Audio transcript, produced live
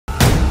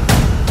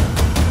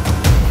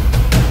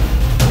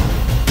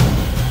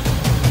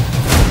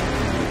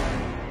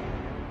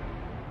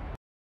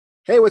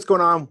Hey, what's going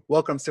on?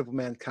 Welcome to Simple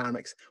Man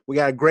Comics. We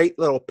got a great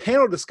little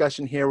panel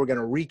discussion here. We're going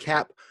to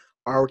recap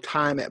our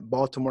time at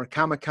Baltimore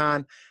Comic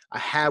Con. I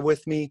have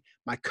with me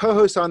my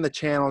co-host on the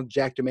channel,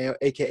 Jack DeMeo,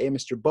 aka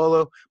Mr.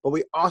 Bolo, but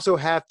we also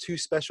have two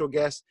special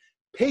guests,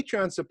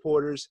 Patreon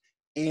supporters,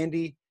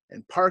 Andy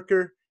and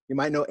Parker. You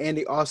might know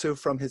Andy also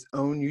from his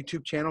own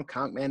YouTube channel,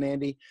 Comic Man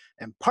Andy.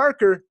 And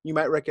Parker, you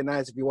might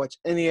recognize if you watch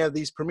any of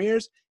these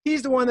premieres.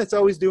 He's the one that's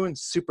always doing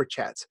super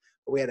chats.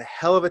 But we had a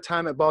hell of a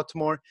time at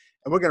Baltimore,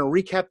 and we're going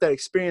to recap that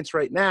experience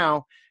right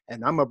now.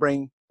 And I'm going to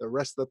bring the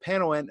rest of the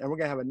panel in, and we're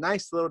going to have a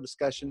nice little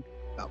discussion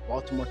about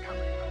Baltimore Comic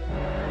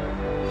Con.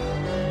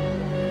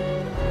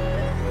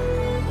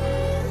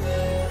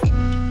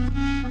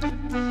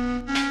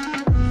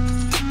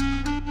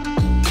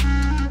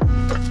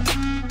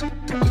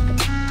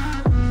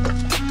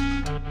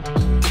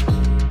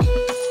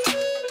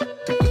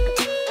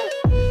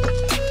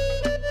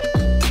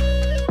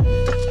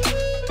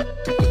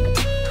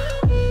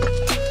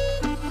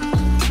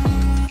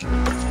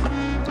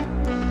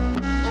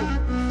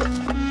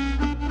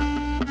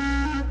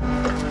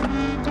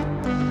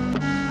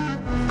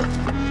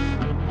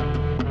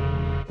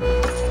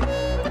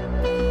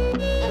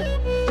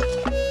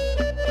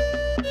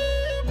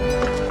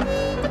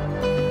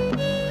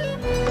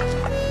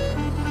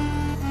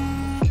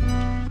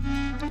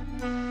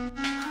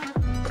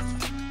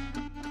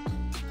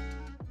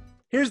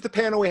 Here's the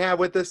panel we have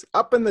with us.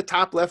 Up in the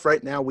top left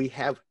right now, we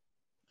have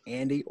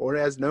Andy, or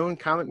as known,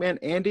 Comic Man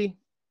Andy,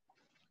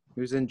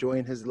 who's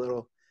enjoying his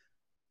little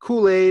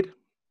Kool-Aid.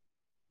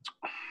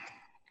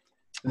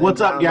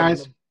 What's up,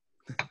 guys?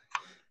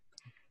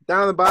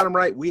 Down on the bottom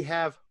right, we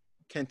have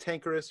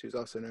Cantankerous, who's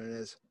also known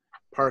as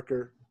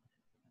Parker.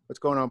 What's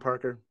going on,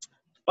 Parker?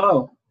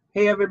 Oh,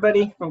 hey,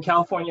 everybody from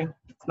California.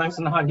 It's nice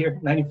and hot here,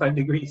 95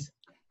 degrees.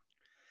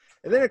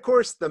 And then, of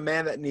course, the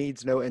man that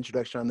needs no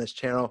introduction on this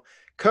channel,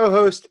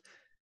 co-host,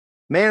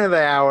 man of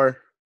the hour,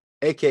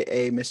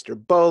 a.k.a. Mr.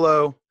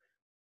 Bolo.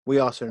 We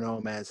also know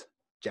him as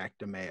Jack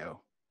DeMeo.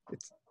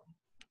 What's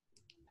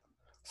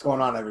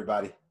going on,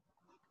 everybody?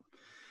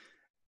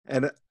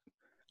 And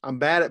I'm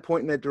bad at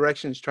pointing at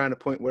directions, trying to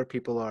point where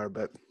people are.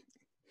 But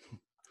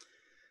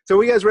so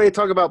we guys ready to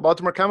talk about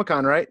Baltimore Comic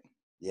Con, right?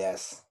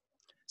 Yes.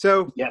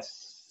 So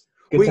yes,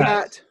 we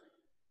got,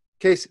 in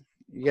case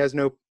you guys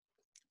know,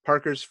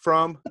 Parker's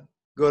from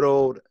good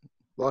old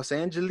Los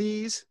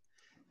Angeles.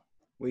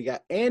 We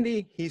got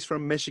Andy, he's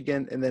from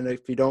Michigan. And then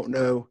if you don't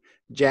know,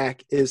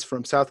 Jack is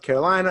from South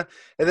Carolina.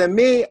 And then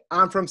me,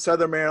 I'm from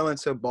Southern Maryland.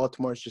 So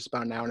Baltimore is just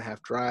about an hour and a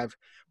half drive.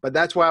 But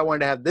that's why I wanted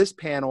to have this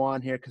panel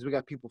on here, because we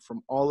got people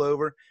from all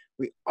over.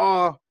 We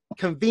all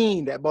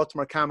convened at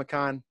Baltimore Comic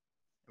Con,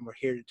 and we're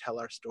here to tell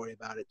our story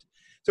about it.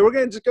 So we're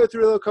going to just go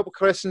through a couple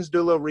questions,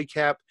 do a little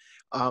recap.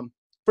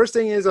 First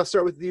thing is, I'll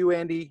start with you,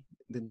 Andy,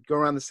 then go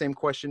around the same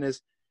question is,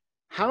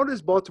 how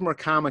does Baltimore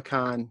Comic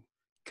Con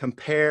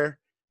compare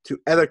to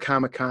other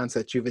Comic Cons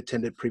that you've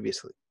attended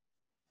previously?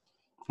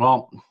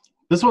 Well,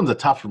 this one's a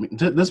tough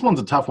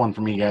one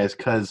for me, guys,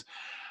 because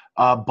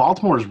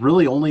Baltimore is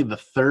really only the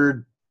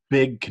third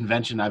big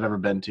convention I've ever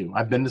been to.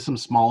 I've been to some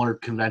smaller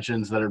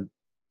conventions that are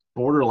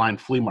borderline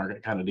flea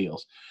market kind of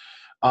deals.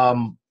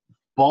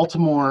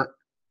 Baltimore,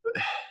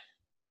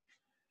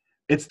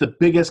 it's the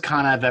biggest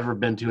con I've ever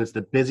been to. It's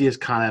the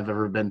busiest con I've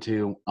ever been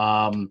to.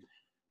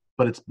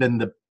 But it's been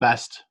the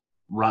best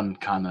run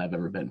con that I've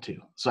ever been to.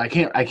 So I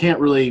don't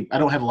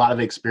have a lot of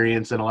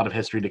experience and a lot of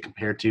history to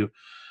compare to,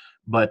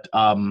 but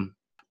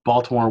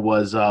Baltimore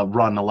was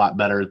run a lot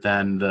better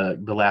than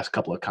the last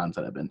couple of cons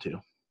that I've been to.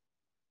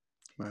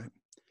 Right.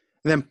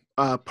 And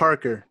then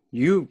Parker,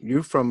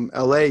 you from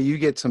LA, you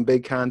get some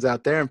big cons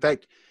out there. In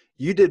fact,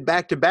 you did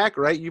back-to-back,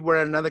 right? You were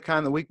at another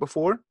con the week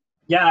before?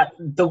 Yeah,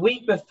 the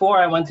week before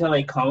I went to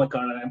LA Comic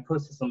Con, and I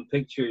posted some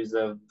pictures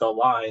of the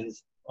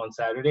lines on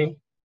Saturday.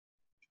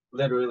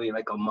 Literally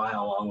like a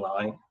mile-long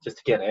line just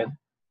to get in.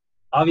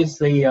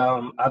 Obviously,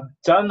 I've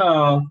done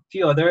a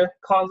few other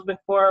cons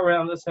before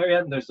around this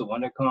area. There's the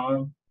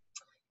WonderCon.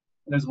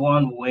 There's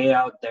one way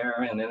out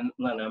there in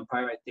Inland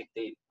Empire. I think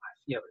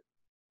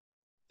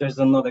there's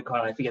another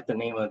con. I forget the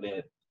name of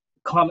it.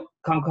 Comic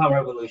Con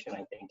Revolution,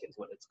 I think, is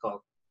what it's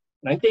called.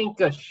 And I think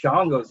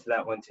Sean goes to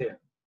that one too.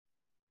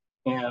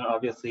 And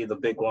obviously the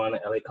big one,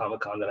 LA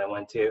Comic Con that I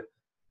went to.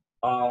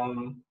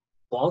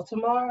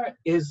 Baltimore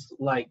is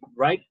like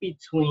right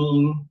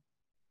between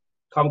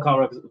Comic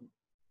Con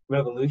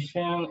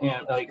Revolution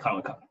and LA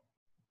Comic Con.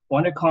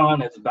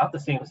 WonderCon is about the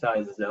same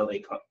size as LA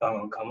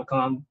Comic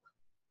Con,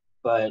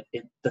 but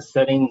the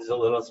setting's a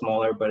little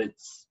smaller, but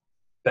it's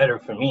better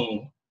for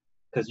me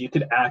because you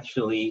could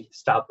actually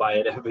stop by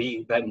at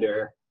every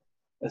vendor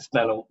and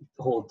spend a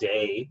whole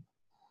day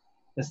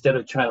instead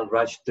of trying to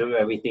rush through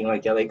everything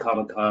like LA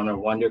Comic Con or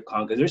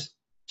WonderCon, because there's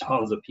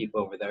tons of people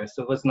over there.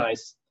 So it was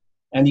nice.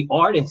 And the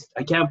artists,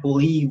 I can't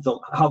believe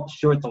how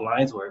short the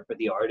lines were for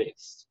the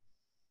artists.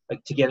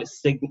 Like to get a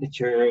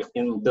signature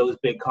in those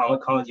big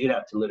Comic Cons, you'd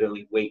have to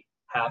literally wait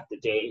half the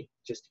day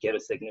just to get a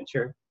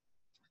signature.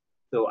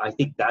 So I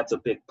think that's a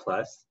big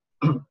plus,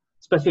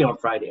 especially on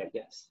Friday, I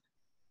guess.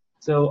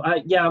 So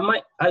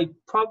I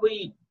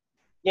probably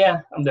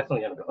Yeah, I'm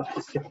definitely gonna go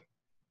this year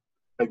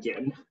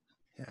again.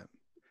 Yeah.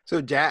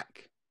 So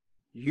Jack,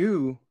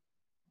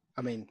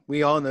 I mean,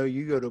 we all know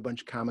you go to a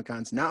bunch of Comic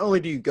Cons. Not only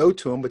do you go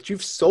to them, but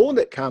you've sold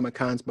at Comic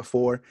Cons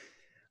before.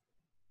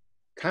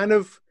 Kind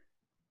of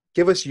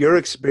give us your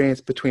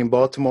experience between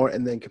Baltimore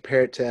and then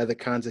compare it to other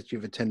cons that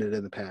you've attended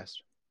in the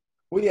past.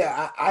 Well,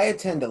 yeah, I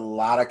attend a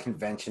lot of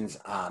conventions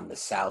on the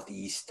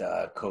southeast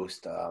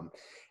coast,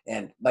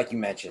 and like you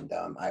mentioned,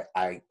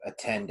 I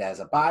attend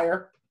as a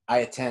buyer. I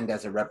attend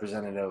as a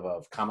representative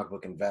of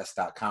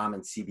comicbookinvest.com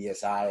and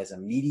CBSI as a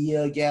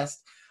media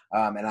guest,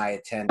 and I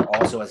attend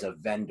also as a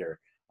vendor.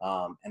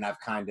 And I've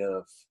kind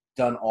of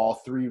done all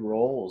three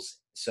roles,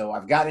 so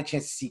I've gotten a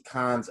chance to see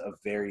cons of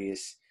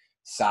various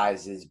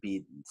sizes, be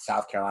it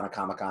South Carolina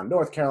Comic Con,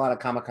 North Carolina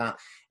Comic Con,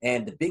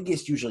 and the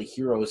biggest usually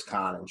Heroes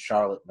Con in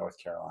Charlotte, North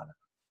Carolina.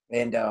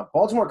 And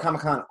Baltimore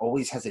Comic Con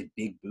always has a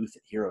big booth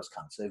at Heroes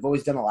Con. So they've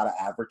always done a lot of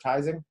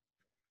advertising.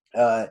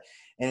 And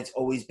it's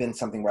always been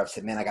something where I've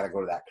said, man, I got to go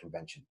to that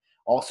convention.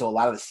 Also, a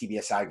lot of the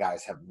CBSI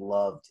guys have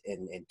loved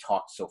and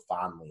talked so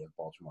fondly of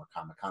Baltimore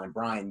Comic Con. And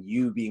Brian,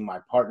 you being my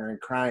partner in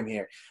crime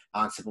here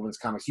on Simpleman's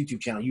Comics YouTube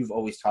channel, you've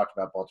always talked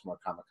about Baltimore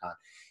Comic Con.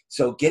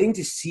 So getting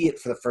to see it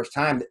for the first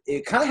time,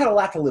 it kind of had a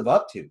lot to live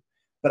up to.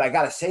 But I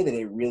got to say that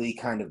it really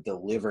kind of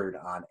delivered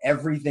on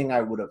everything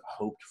I would have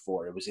hoped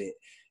for. It was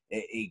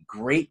a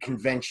great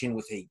convention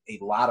with a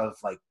lot of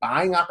like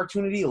buying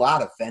opportunity, a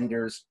lot of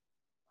vendors,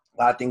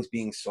 a lot of things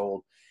being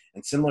sold.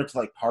 And similar to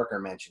like Parker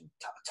mentioned,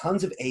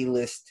 tons of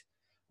A-list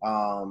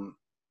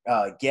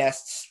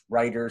guests,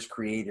 writers,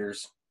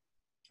 creators,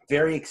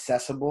 very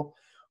accessible,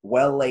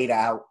 well laid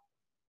out.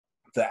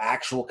 The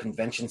actual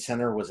convention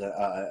center was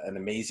an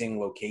amazing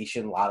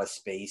location, a lot of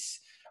space.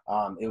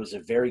 It was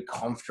a very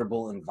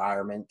comfortable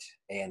environment.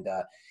 And,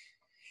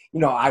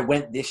 I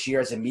went this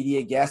year as a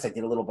media guest. I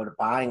did a little bit of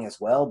buying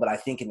as well, but I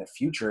think in the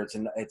future,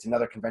 it's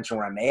another convention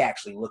where I may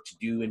actually look to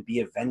do and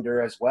be a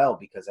vendor as well,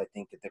 because I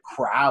think that the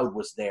crowd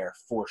was there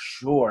for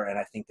sure. And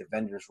I think the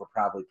vendors were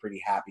probably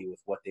pretty happy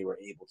with what they were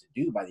able to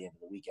do by the end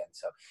of the weekend.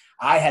 So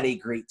I had a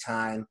great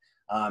time.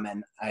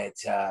 And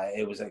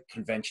it was a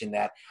convention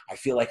that I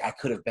feel like I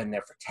could have been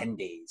there for 10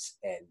 days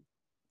and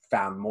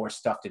found more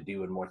stuff to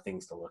do and more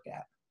things to look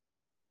at.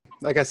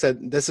 Like I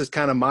said, this is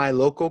kind of my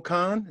local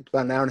con. It's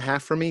about an hour and a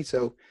half for me.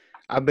 So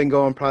I've been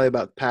going probably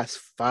about the past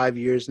 5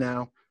 years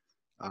now.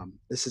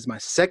 This is my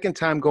second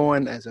time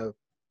going as a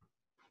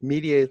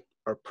media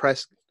or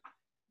press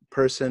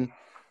person.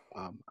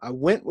 I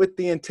went with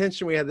the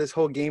intention, we had this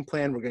whole game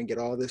plan. We're going to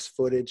get all this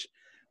footage.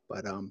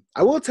 But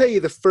I will tell you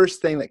the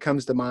first thing that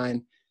comes to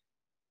mind.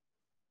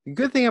 The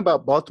good thing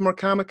about Baltimore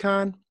Comic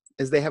Con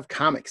is they have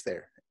comics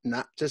there. They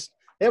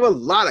have a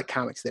lot of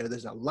comics there.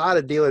 There's a lot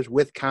of dealers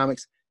with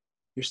comics.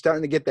 You're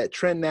starting to get that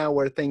trend now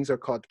where things are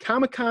called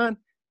Comic Con.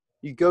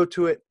 You go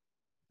to it,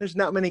 there's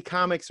not many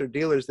comics or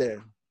dealers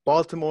there.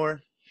 Baltimore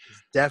is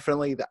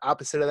definitely the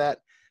opposite of that.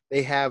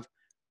 They have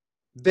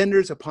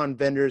vendors upon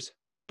vendors,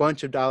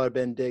 bunch of dollar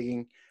bin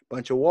digging,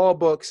 bunch of wall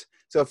books.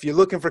 So if you're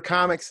looking for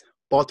comics,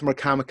 Baltimore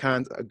Comic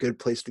Con's a good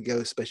place to go,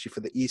 especially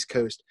for the East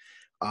Coast.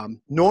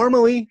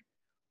 Normally,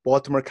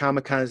 Baltimore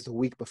Comic Con is the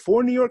week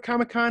before New York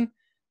Comic Con.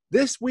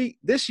 This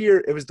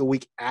year, it was the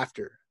week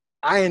after.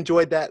 I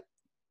enjoyed that.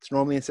 It's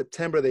normally in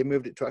September. They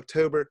moved it to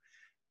October.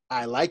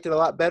 I liked it a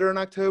lot better in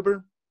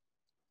October.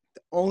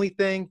 The only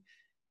thing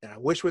that I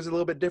wish was a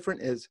little bit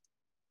different is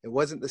it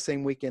wasn't the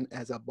same weekend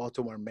as a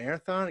Baltimore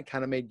Marathon. It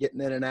kind of made getting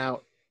in and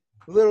out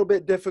a little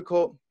bit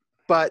difficult,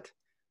 but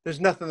there's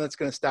nothing that's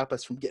going to stop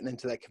us from getting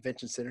into that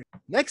convention center.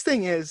 Next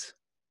thing is,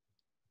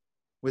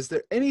 was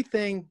there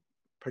anything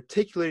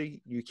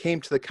particularly you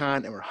came to the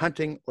con and were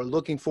hunting or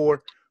looking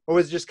for, or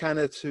was it just kind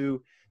of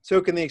to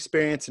soak in the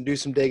experience and do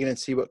some digging and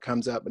see what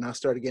comes up? And I'll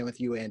start again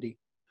with you, Andy.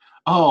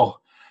 Oh,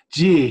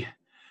 gee,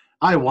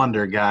 I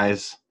wonder,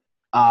 guys,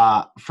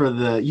 for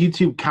the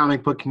YouTube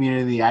comic book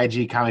community, the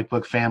IG comic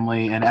book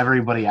family, and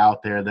everybody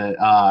out there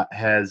that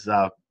has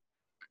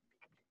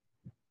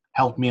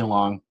helped me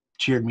along,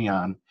 cheered me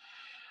on,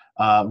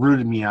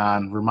 rooted me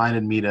on,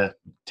 reminded me to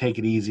take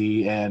it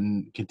easy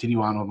and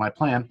continue on with my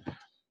plan.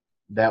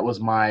 That was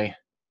my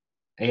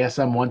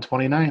ASM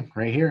 129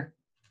 right here,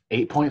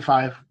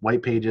 8.5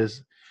 white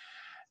pages.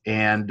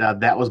 And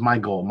that was my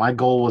goal. My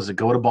goal was to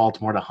go to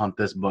Baltimore to hunt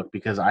this book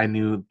because I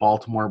knew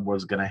Baltimore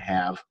was going to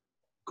have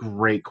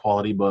great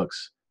quality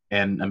books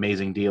and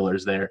amazing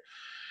dealers there.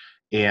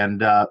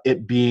 And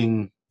it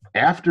being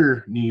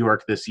after New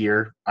York this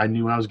year, I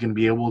knew I was going to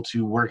be able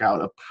to work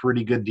out a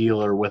pretty good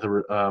deal or with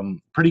a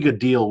pretty good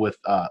deal with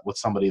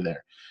somebody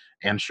there.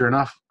 And sure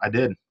enough, I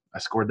did. I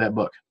scored that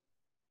book.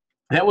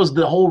 That was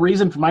the whole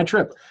reason for my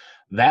trip.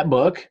 That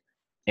book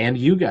and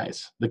you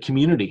guys, the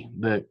community,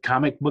 the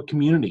comic book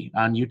community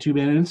on YouTube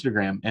and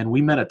Instagram. And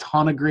we met a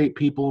ton of great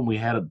people and we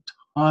had a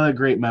ton of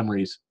great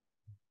memories.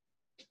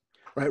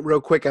 Right, real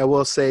quick, I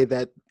will say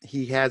that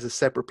he has a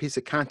separate piece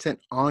of content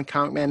on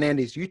Comic Man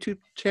Andy's YouTube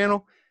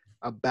channel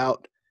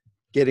about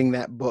getting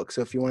that book.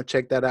 So if you want to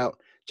check that out,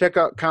 check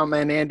out Comic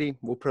Man Andy.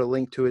 We'll put a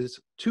link to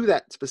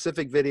that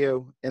specific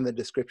video in the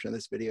description of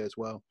this video as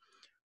well.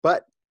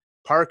 But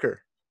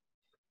Parker,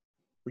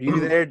 Were you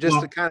there just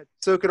Well, to kind of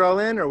soak it all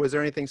in, or was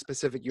there anything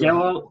specific you yeah, were?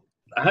 well,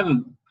 I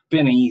haven't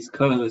been in East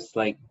Coast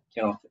like,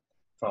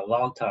 for a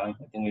long time.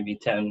 I think maybe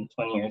 10,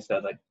 20 years. So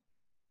like,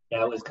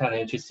 yeah, it was kind of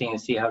interesting to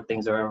see how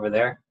things are over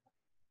there.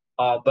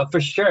 But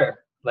for sure,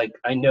 like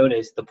I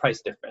noticed the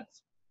price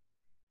difference.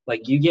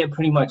 Like you get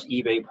pretty much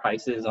eBay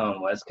prices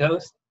on West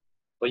Coast,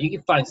 but you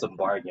can find some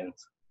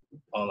bargains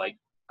on like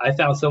I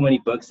found so many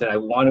books that I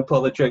want to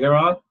pull the trigger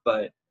on,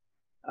 but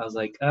I was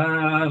like,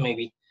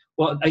 maybe.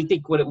 Well, I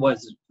think what it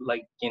was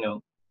like,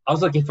 I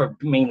was looking for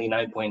mainly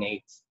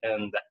 9.8s,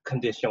 and that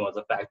condition was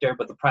a factor.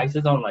 But the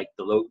prices on like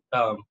the low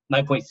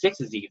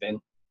 9.6s even,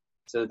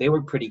 so they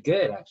were pretty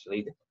good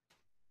actually,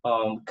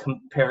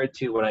 compared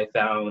to what I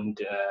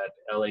found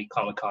at LA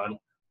Comic Con.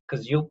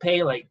 Because you'll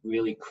pay like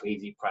really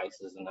crazy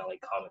prices in LA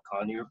Comic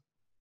Con. You're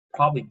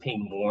probably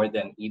paying more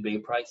than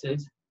eBay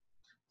prices.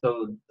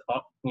 So,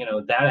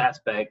 that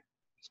aspect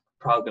is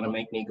probably gonna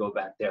make me go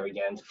back there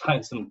again to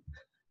find some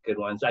good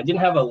ones. I did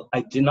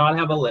not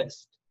have a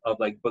list of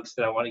like books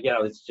that I want to get.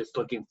 I was just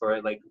looking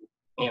for like,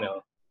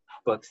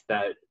 books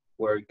that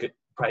were good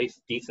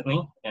priced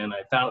decently, and I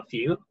found a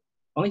few.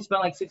 Only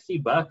spent like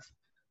 $60,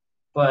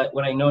 but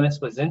what I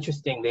noticed was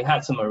interesting. They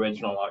had some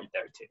original art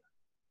there too.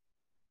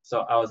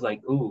 So I was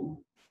like, ooh,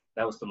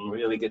 that was some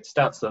really good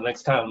stuff. So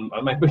next time I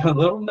might bring a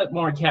little bit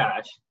more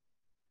cash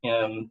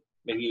and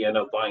maybe end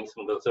up buying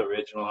some of those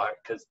original art,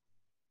 because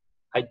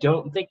I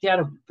don't think they had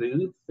a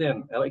booth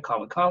in LA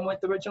Comic Con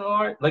with original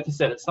art. Like you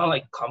said, it's not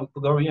like comic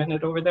book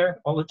oriented over there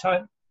all the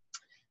time.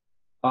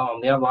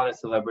 They have a lot of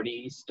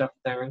celebrity stuff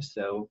there.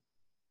 So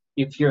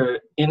if you're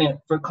in it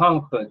for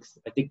comic books,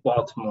 I think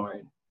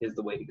Baltimore is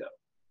the way to go.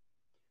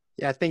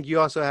 Yeah, I think you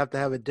also have to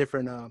have a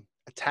different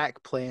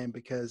attack plan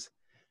because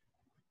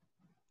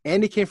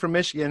Andy came from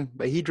Michigan,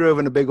 but he drove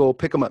in a big old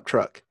pick-em-up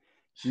truck.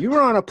 You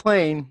were on a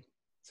plane,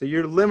 so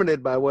you're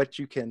limited by what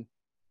you can.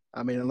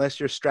 I mean, unless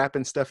you're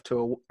strapping stuff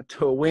to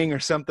a wing or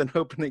something,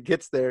 hoping it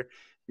gets there,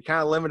 you're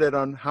kind of limited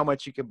on how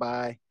much you could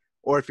buy,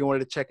 or if you wanted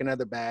to check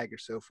another bag or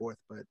so forth.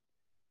 But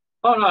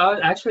Oh no, I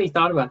actually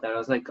thought about that. I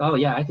was like, oh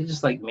yeah, I could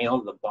just like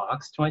mail the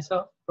box to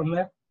myself from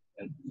there,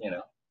 and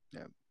yeah.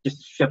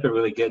 just ship it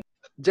really good.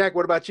 Jack,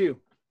 what about you?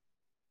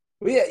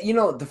 Well,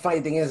 yeah, the funny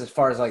thing is, as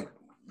far as like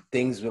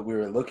things that we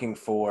were looking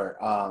for,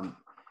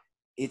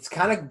 it's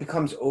kind of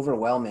becomes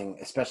overwhelming,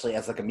 especially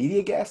as like a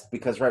media guest,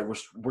 because right,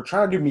 we're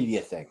trying to do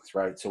media things,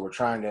 right? So we're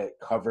trying to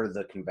cover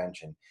the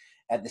convention.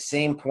 At the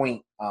same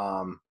point,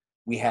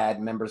 we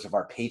had members of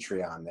our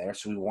Patreon there,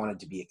 so we wanted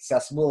to be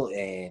accessible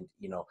and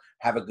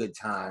have a good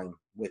time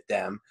with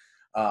them.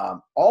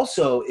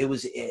 Also, it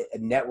was a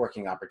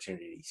networking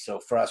opportunity. So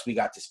for us, we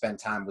got to spend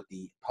time with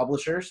the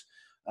publishers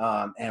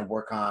and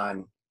work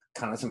on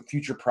kind of some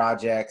future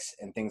projects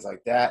and things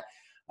like that.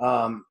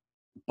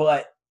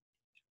 But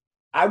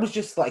I was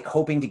just like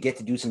hoping to get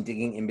to do some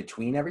digging in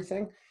between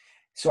everything.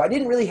 So I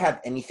didn't really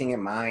have anything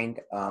in mind.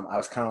 I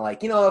was kind of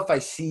like, if I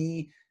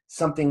see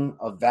something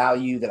of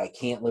value that I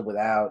can't live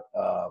without,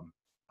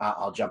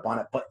 I'll jump on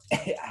it. But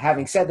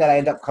having said that, I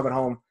end up coming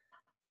home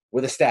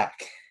with a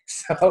stack.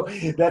 So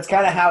that's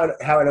kind of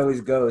how it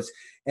always goes.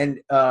 And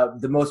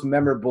the most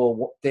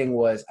memorable thing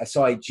was I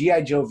saw a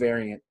G.I. Joe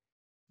variant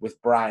with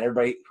Brian.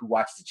 Everybody who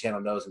watches the channel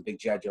knows I'm a big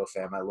G.I. Joe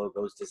fan. My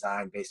logo is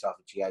designed based off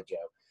of G.I.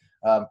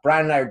 Joe.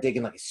 Brian and I are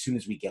digging like as soon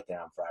as we get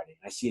there on Friday.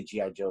 And I see a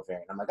G.I. Joe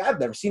variant. I'm like, I've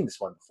never seen this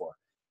one before.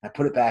 I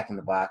put it back in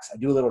the box. I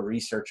do a little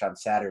research on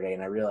Saturday,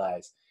 and I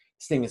realize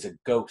this thing is a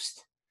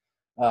ghost.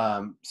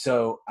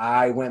 So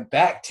I went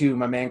back to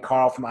my man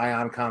Carl from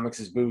Ion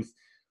Comics' booth.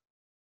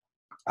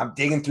 I'm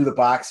digging through the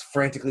box,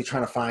 frantically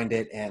trying to find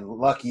it, and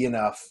lucky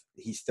enough,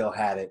 he still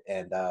had it.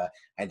 And I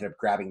ended up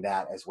grabbing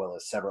that as well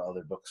as several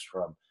other books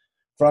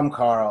from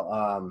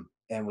Carl,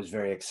 and was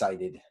very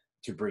excited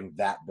to bring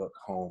that book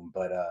home.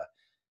 But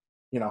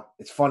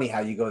it's funny how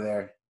you go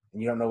there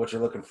and you don't know what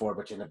you're looking for,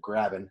 but you end up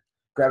grabbing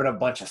a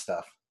bunch of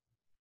stuff.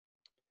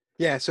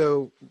 Yeah,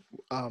 so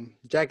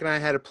Jack and I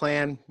had a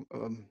plan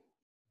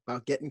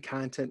about getting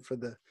content for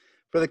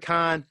the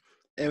con,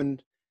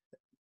 and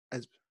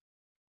as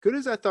good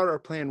as I thought our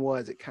plan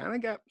was, it kind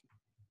of got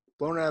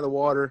blown out of the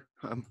water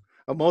on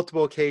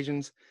multiple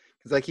occasions.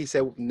 Because like he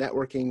said,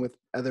 networking with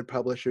other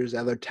publishers,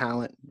 other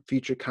talent,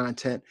 future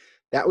content,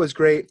 that was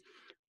great.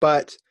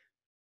 But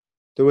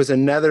there was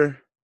another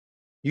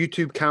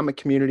YouTube comic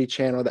community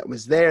channel that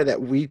was there that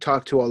we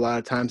talked to a lot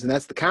of times, and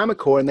that's the Comic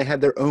Core, and they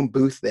had their own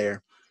booth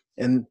there.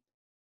 And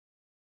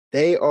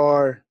they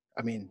are,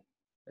 I mean,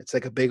 it's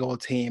like a big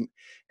old team.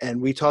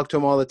 And we talk to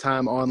them all the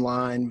time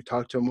online. We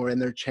talk to them, we're in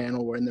their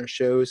channel, we're in their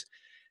shows.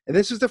 And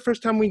this was the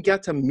first time we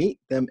got to meet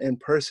them in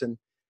person,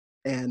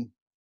 and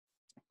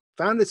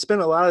found to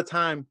spend a lot of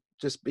time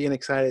just being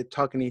excited,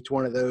 talking to each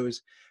one of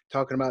those,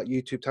 talking about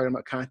YouTube, talking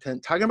about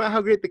content, talking about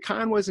how great the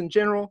con was in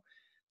general,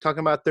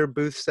 talking about their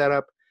booth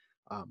setup.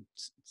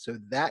 So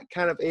that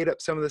kind of ate up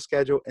some of the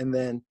schedule. And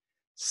then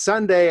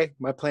Sunday,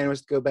 my plan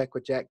was to go back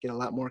with Jack, get a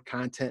lot more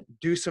content,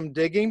 do some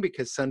digging,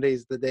 because Sunday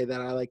is the day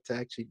that I like to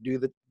actually do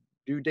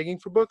digging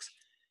for books.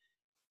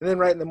 And then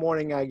right in the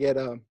morning, I get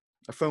a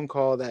phone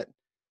call that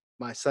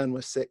my son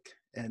was sick,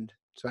 and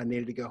so I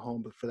needed to go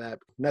home for that.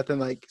 Nothing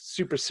like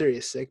super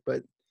serious sick,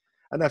 but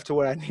enough to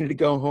where I needed to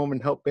go home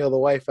and help bail the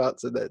wife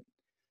out so that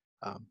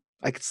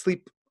I could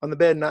sleep on the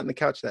bed, not on the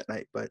couch that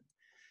night. But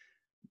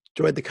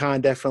enjoyed the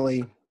con,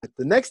 definitely.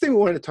 The next thing we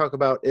wanted to talk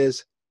about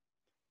is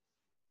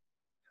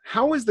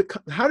how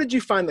did you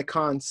find the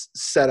con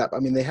set up? I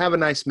mean, they have a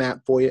nice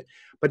map for you,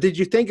 but did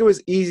you think it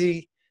was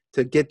easy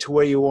to get to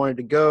where you wanted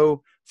to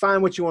go,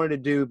 find what you wanted to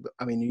do?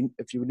 I mean,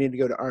 if you need to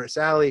go to Artist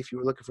Alley, if you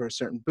were looking for a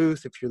certain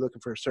booth, if you're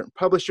looking for a certain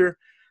publisher,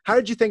 how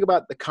did you think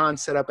about the con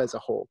setup as a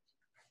whole?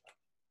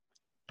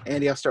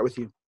 Andy, I'll start with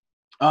you.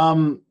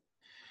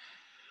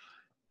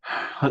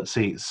 Let's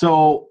see.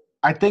 So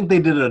I think they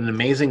did an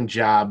amazing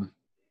job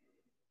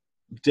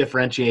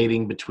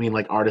differentiating between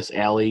like Artist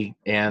Alley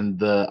and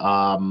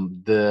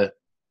the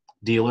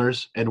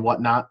dealers and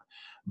whatnot.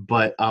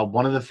 But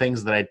one of the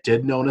things that I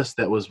did notice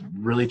that was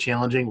really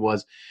challenging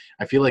was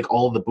I feel like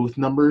all of the booth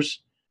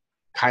numbers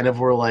kind of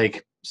were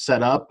like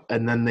set up,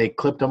 and then they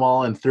clipped them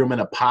all and threw them in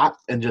a pot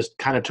and just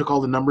kind of took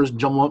all the numbers,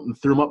 jumped them up and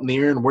threw them up in the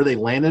air, and where they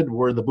landed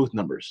were the booth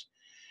numbers.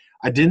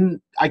 Over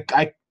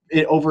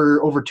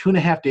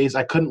 2.5 days,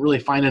 I couldn't really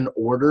find an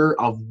order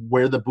of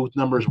where the booth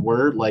numbers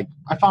were. Like,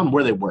 I found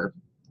where they were.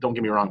 Don't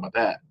get me wrong about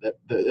that.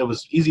 It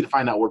was easy to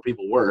find out where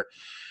people were.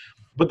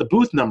 But the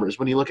booth numbers,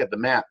 when you look at the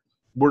map,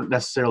 weren't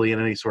necessarily in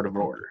any sort of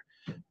order.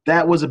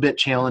 That was a bit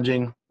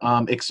challenging,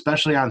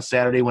 especially on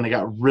Saturday when it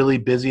got really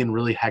busy and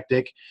really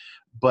hectic.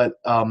 But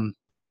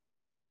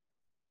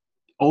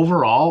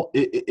overall,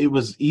 it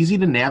was easy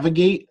to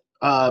navigate.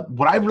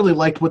 What I really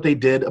liked what they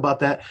did about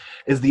that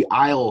is the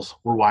aisles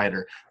were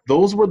wider.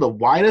 Those were the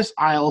widest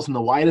aisles and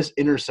the widest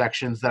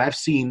intersections that I've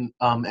seen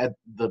at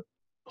the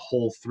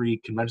whole 3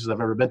 conventions I've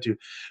ever been to.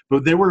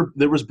 But there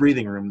was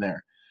breathing room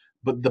there.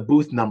 But the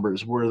booth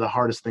numbers were the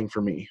hardest thing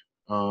for me.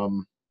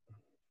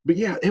 But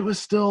yeah, it was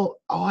still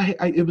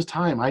it was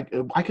time. I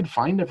could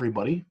find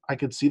everybody. I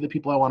could see the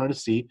people I wanted to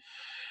see.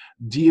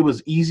 It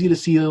was easy to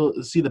see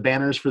the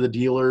banners for the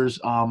dealers,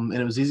 and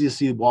it was easy to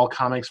see wall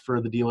comics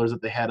for the dealers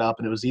that they had up,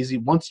 and it was easy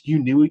once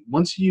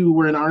you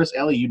were in Artist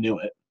Alley, you knew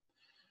it.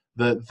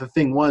 The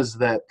thing was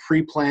that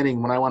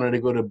pre-planning, when I wanted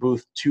to go to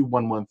booth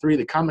 2113,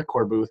 the Comic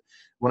Core booth,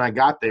 when I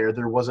got there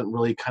wasn't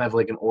really kind of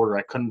like an order.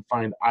 I couldn't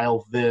find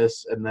aisle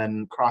this and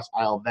then cross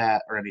aisle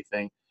that or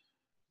anything.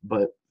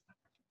 But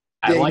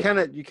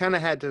yeah, you kind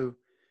of had to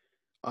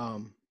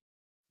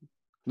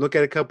look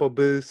at a couple of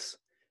booths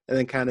and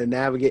then kind of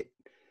navigate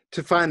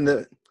to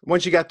find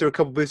once you got through a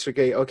couple booths,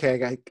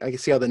 okay, I can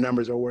see how the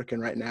numbers are working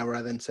right now,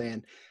 rather than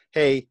saying,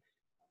 hey,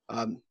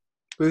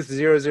 booth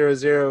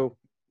 000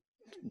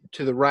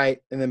 to the right,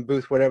 and then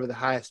booth whatever the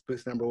highest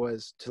booth number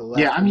was to the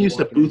left. Yeah, I'm used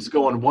to booths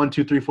going 1,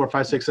 2, 3, 4,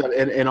 5, 6,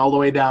 7, and all the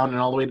way down and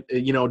all the way,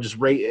 just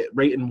rate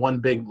in one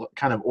big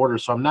kind of order.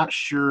 So I'm not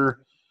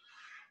sure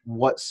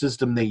what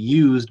system they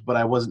used, but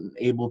I wasn't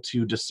able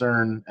to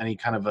discern any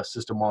kind of a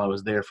system while I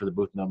was there for the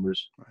booth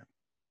numbers. Right.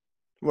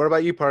 What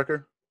about you,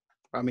 Parker?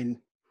 I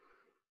mean,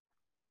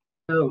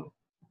 so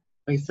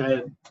like I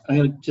said,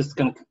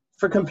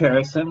 for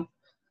comparison,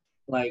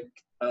 like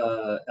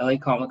LA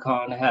Comic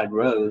Con had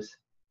rows.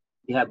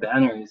 You had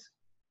banners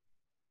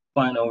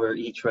flying over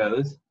each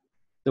rows.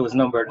 It was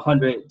numbered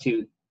 100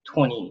 to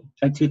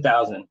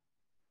 2,000.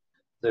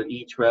 So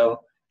each row,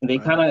 and they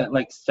kind of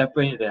like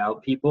separated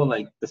out people.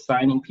 Like the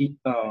signing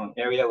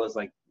area was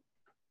like,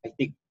 I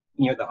think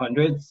near the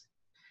hundreds,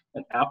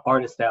 and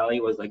Artist Alley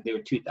was like they were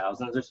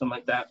 2,000s or something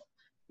like that.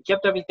 You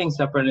kept everything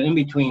separate, and in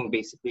between,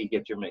 basically, you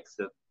get your mix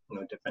of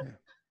different.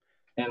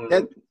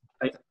 And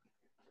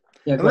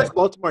unless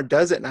Baltimore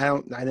does it, and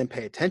I didn't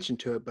pay attention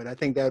to it, but I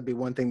think that would be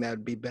one thing that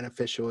would be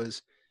beneficial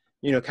is,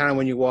 kind of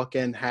when you walk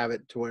in, have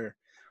it to where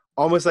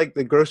almost like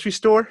the grocery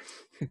store,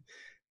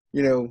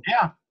 Yeah.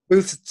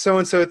 Booth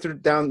so-and-so threw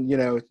down,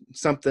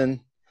 something,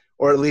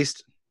 or at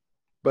least,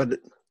 but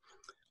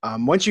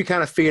once you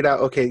kind of figured out,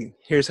 okay,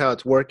 here's how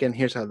it's working,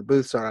 here's how the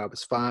booths are, I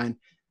was fine.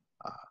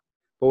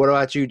 But what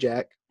about you,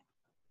 Jack?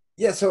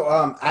 Yeah, so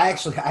I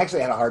actually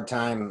had a hard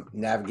time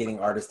navigating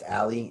Artist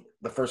Alley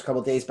the first couple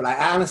of days, but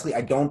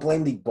I don't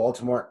blame the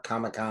Baltimore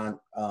Comic Con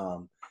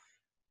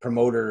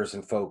promoters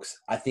and folks.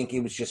 I think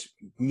it was just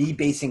me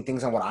basing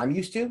things on what I'm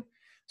used to.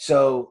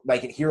 So,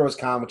 like at Heroes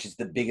Con, which is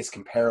the biggest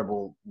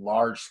comparable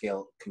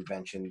large-scale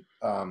convention,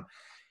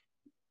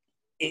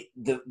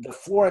 the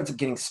floor ends up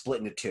getting split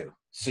into 2.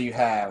 So you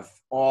have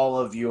all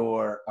of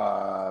your,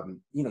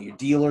 your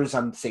dealers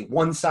on, say,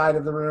 one side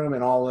of the room,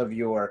 and all of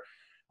your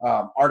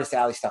Artist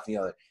Alley stuff on the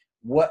other.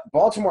 What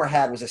Baltimore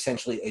had was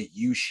essentially a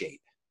U shape.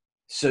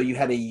 So you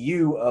had a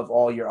U of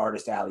all your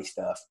Artist Alley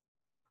stuff,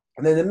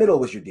 and then in the middle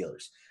was your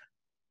dealers.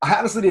 I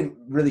honestly didn't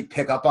really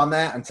pick up on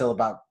that until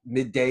about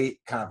midday,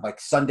 kind of like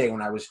Sunday,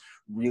 when I was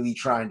really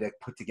trying to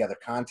put together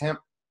content.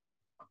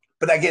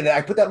 But again,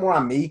 I put that more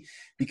on me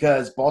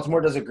because Baltimore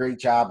does a great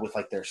job with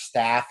like their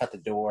staff at the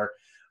door.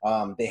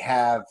 They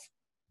have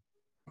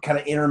kind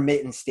of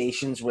intermittent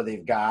stations where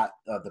they've got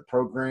the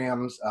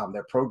programs.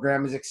 Their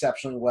program is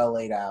exceptionally well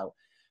laid out.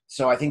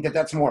 So I think that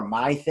that's more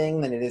my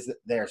thing than it is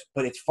theirs.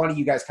 But it's funny,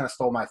 you guys kind of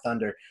stole my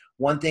thunder.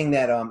 One thing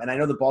that, and I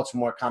know the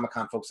Baltimore Comic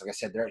Con folks, like I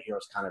said, they're at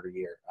Heroes Con every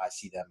year. I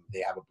see them.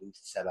 They have a booth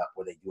set up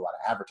where they do a lot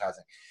of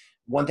advertising.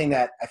 One thing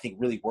that I think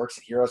really works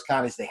at Heroes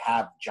Con is they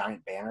have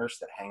giant banners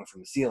that hang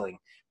from the ceiling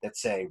that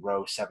say row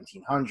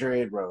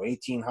 1700, row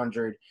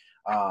 1800.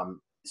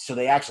 So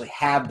they actually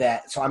have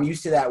that. So I'm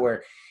used to that,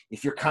 where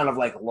if you're kind of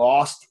like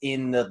lost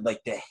in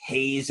the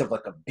haze of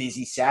like a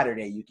busy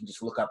Saturday, you can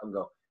just look up and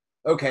go,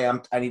 okay,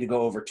 I need to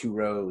go over 2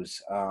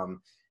 rows.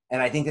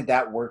 And I think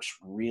that works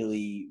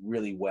really,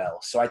 really well.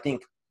 So I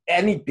think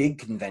any big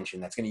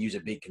convention that's going to use a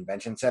big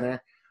convention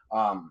center,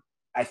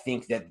 I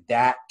think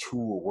that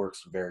tool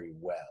works very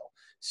well.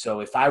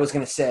 So if I was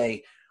going to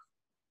say,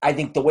 I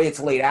think the way it's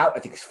laid out, I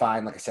think it's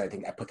fine. Like I said, I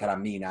think I put that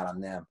on me, not on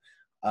them.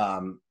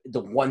 The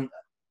one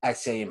I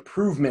say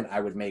improvement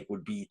I would make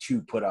would be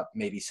to put up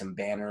maybe some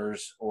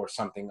banners or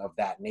something of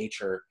that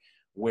nature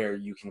where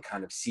you can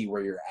kind of see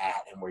where you're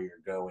at and where you're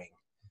going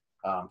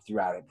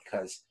throughout it,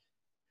 because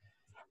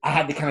I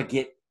had to kind of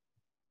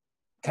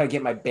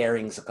get my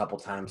bearings a couple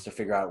times to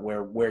figure out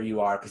where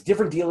you are, because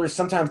different dealers,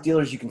 sometimes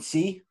dealers you can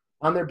see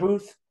on their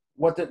booth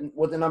what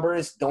the number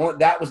is.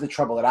 That was the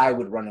trouble that I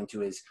would run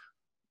into, is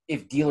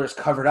if dealers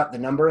covered up the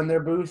number in their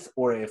booth,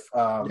 or if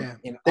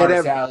in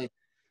Artist Alley.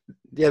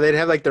 Yeah, they'd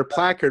have like their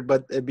placard,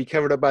 but it'd be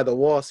covered up by the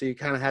wall, so you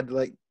kind of had to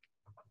like.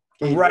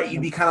 Right,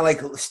 you'd be kind of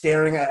like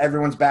staring at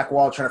everyone's back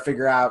wall, trying to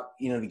figure out,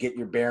 to get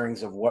your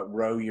bearings of what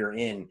row you're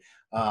in.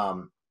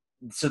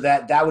 So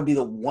that would be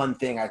the one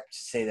thing I'd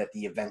say that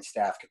the event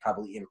staff could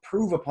probably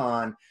improve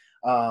upon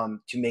to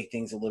make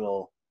things a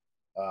little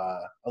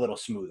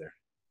smoother.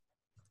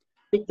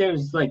 I think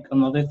there's like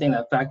another thing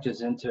that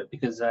factors into it,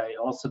 because I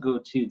also go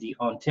to the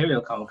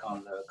Ontario Comic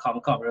Con, the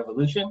Comic Con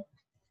Revolution,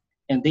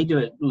 and they do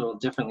it a little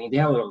differently. They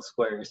have little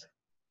squares.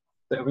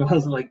 So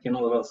everyone's like in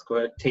a little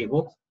square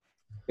table,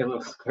 in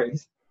little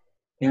squares,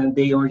 and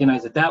they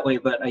organize it that way.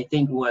 But I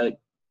think what,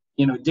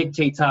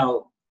 dictates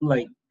how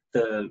like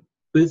the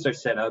booths are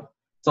set up,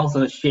 it's also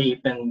the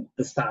shape and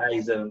the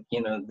size of,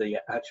 the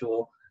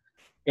actual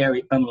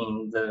area. I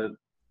mean, the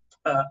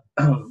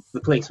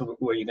place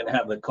where you're going to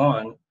have the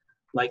con.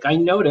 Like I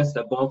noticed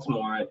at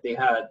Baltimore, they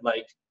had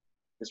like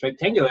this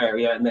rectangular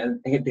area, and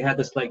then they had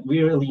this like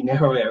really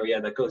narrow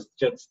area that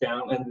juts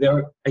down. And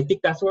I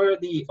think that's where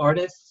the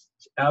Artist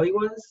Alley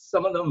was.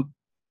 Some of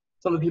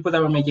the people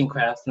that were making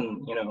crafts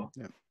and,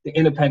 the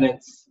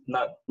independents,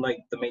 not like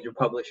the major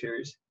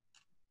publishers,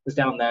 was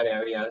down that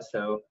area.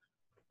 So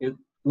it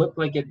looked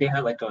like they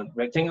had like a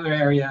rectangular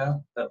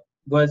area that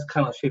was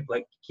kind of shaped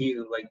like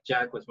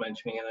Jack was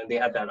mentioning, and then they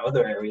had that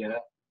other area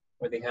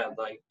where they had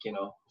like,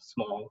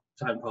 small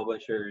time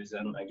publishers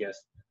and I guess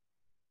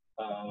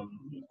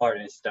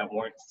artists that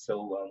weren't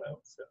so well known.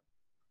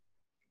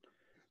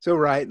 So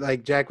right,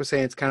 like Jack was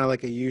saying, it's kind of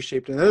like a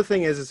U-shaped. Another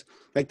thing is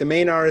like the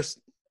main Artist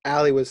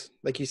Alley was,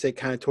 like you said,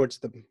 kind of towards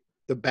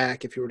the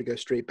back if you were to go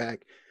straight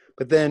back.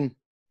 But then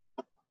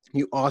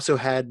you also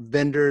had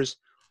vendors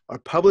or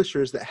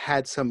publishers that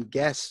had some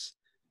guest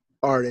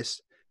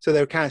artists. So they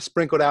were kind of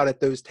sprinkled out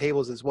at those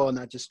tables as well,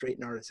 not just straight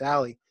in Artist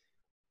Alley.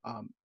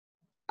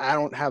 I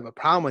don't have a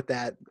problem with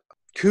that.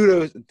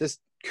 Kudos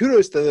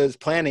to those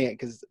planning it,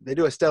 because they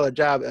do a stellar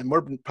job, and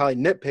we're probably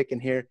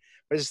nitpicking here.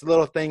 But just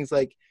little things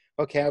like,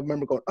 okay, I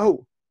remember going,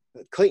 oh,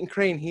 Clayton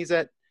Crane, he's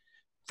at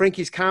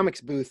Frankie's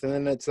Comics booth, and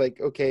then it's like,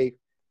 okay,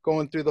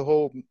 going through the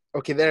whole,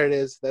 okay, there it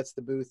is, that's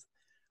the booth.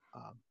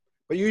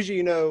 But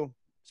usually,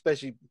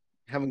 especially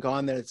having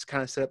gone there, it's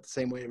kind of set up the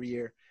same way every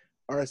year.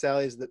 Artist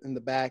Alley is in the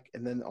back,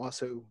 and then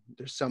also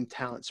there's some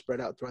talent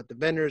spread out throughout the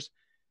vendors,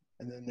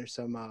 and then there's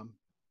some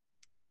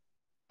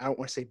I don't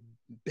want to say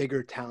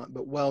bigger talent,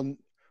 but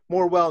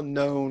more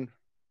well-known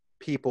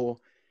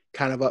people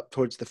kind of up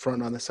towards the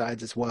front on the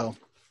sides as well.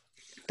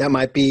 That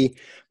might be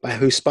by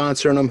who's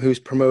sponsoring them, who's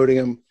promoting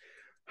them,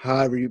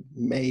 however you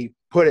may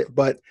put it.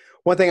 But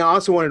one thing I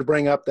also wanted to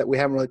bring up that we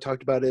haven't really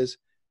talked about is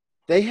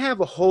they have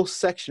a whole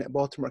section at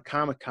Baltimore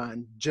Comic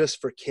Con just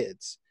for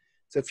kids.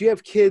 So if you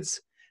have kids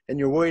and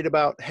you're worried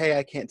about, hey,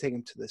 I can't take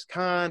them to this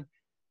con,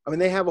 I mean,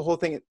 they have a whole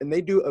thing, and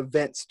they do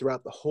events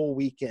throughout the whole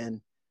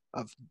weekend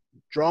of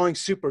drawing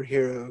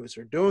superheroes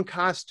or doing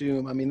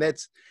costume. I mean,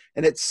 it's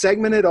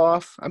segmented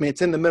off. I mean,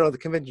 it's in the middle of the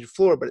convention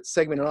floor, but it's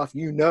segmented off.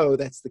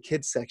 That's the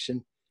kids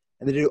section,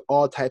 and they do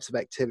all types of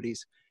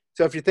activities.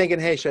 So if you're thinking,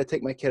 hey, should I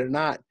take my kid or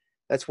not?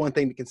 That's one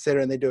thing to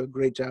consider, and they do a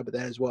great job of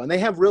that as well. And they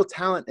have real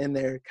talent in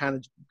there, kind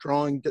of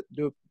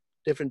do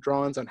different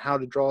drawings on how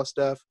to draw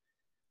stuff.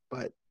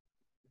 But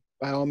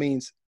by all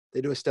means,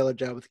 they do a stellar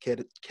job with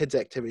kids'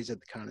 activities at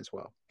the con as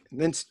well. And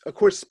then, of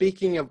course,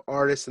 speaking of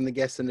artists and the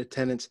guests in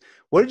attendance,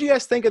 what did you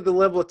guys think of the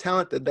level of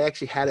talent that they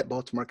actually had at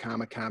Baltimore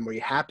Comic Con? Were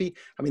you happy?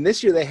 I mean,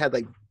 this year they had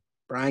like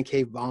Brian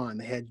K. Vaughan,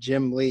 they had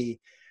Jim Lee,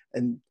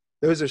 and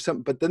those are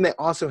some. But then they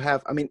also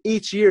have, I mean,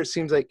 each year it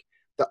seems like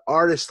the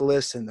artist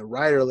list and the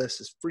writer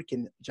list is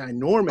freaking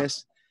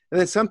ginormous. And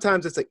then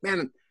sometimes it's like,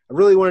 man, I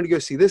really wanted to go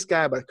see this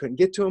guy, but I couldn't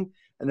get to him.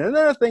 And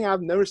another thing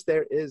I've noticed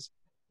there is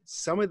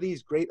some of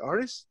these great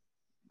artists,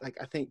 like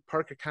I think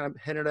Parker kind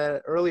of hinted at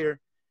it earlier,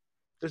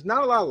 there's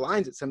not a lot of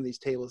lines at some of these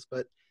tables,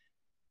 but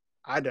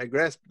I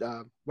digress.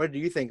 What do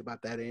you think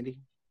about that, Andy?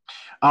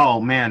 Oh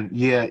man,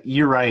 yeah,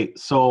 you're right.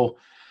 So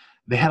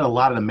they had a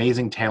lot of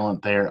amazing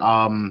talent there.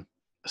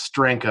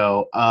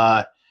 Stranko,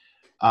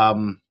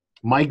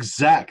 Mike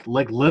Zeck,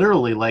 like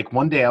literally, like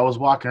one day I was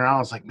walking around, I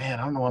was like, man,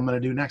 I don't know what I'm gonna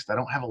do next. I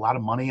don't have a lot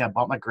of money. I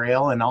bought my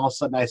Grail, and all of a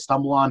sudden I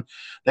stumble on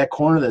that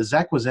corner that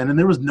Zeck was in, and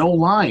there was no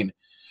line.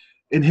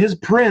 And his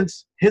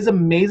prints, his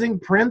amazing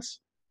prints,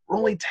 were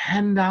only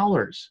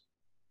 $10.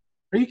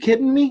 Are you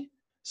kidding me?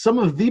 Some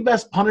of the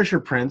best Punisher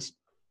prints,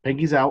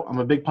 Pinky's out, I'm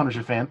a big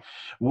Punisher fan,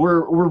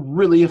 were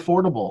really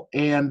affordable.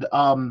 And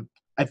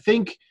I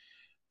think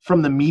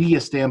from the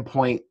media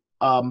standpoint,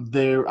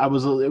 it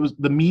was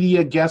the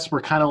media guests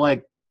were kind of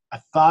like, I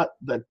thought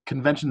the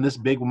convention this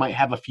big might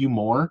have a few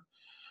more.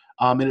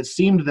 And it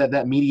seemed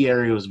that media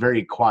area was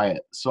very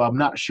quiet. So I'm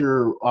not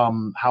sure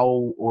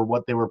how or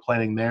what they were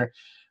planning there.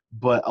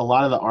 But a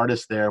lot of the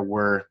artists there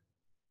were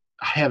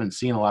 – I haven't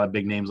seen a lot of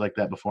big names like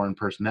that before in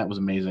person. That was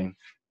amazing.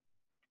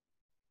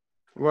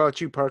 What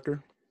about you,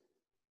 Parker?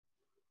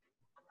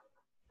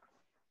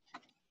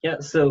 Yeah,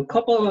 so a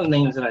couple of the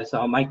names that I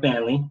saw, Mike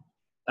Manley.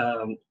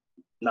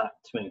 Not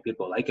too many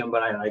people like him,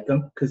 but I like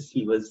him because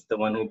he was the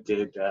one who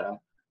did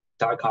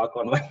Dark Hawk,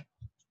 one of my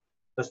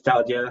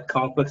nostalgia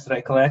comic books that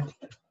I collect.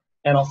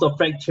 And also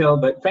Frank Cho,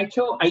 but Frank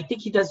Cho, I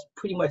think he does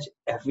pretty much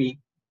every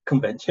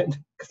convention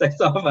because I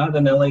saw him out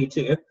in LA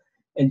too.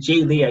 And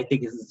Jay Lee, I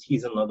think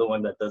he's another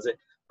one that does it.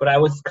 But I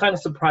was kind of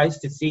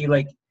surprised to see,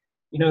 like,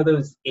 you know,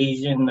 those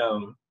Asian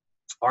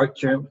art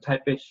germ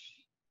type-ish,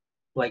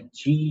 like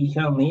Ji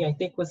Hyun Lee, I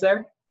think was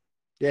there.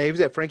 Yeah, he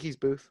was at Frankie's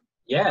booth.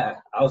 Yeah,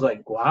 I was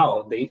like,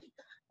 wow.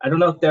 I don't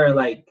know if they're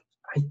like,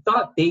 I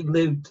thought they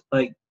lived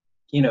like,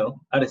 you know,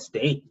 out of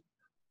state.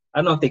 I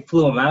don't know if they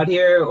flew them out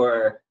here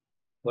or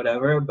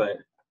whatever, but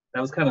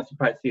I was kind of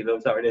surprised to see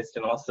those artists.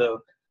 And also,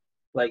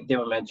 like they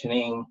were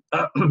mentioning,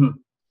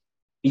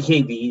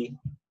 BKB.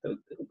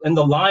 And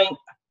the line,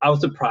 I was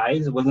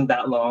surprised it wasn't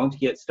that long to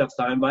get stuff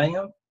signed by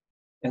him.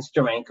 And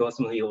Steranko,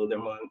 some of the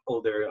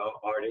older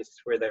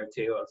artists were there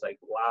too. I was like,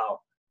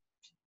 wow.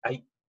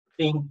 I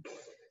think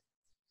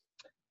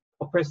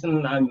a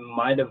person I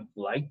might have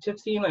liked to have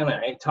seen, and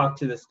I talk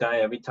to this guy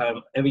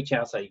every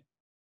chance I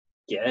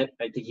get,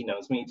 I think he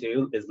knows me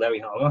too, is Larry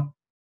Hama.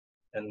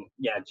 And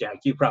yeah, Jack,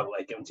 you probably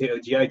like him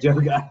too, G.I. Joe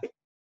guy.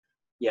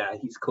 Yeah,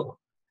 he's cool.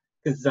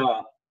 Because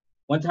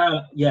one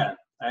time, yeah,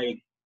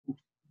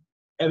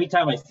 every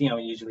time I see him, I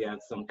usually have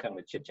some kind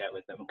of a chit chat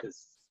with him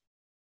because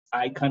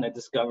I kind of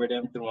discovered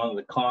him through one of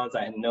the cons.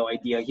 I had no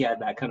idea he had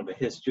that kind of a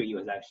history. He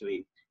was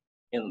actually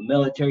in the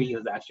military. He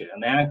was actually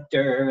an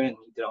actor, and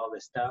he did all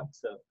this stuff.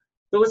 So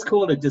it was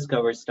cool to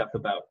discover stuff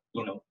about,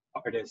 you know,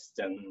 artists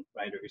and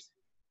writers.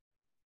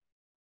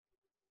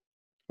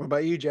 What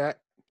about you, Jack?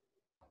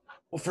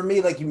 Well, for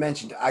me, like you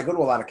mentioned, I go to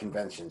a lot of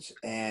conventions,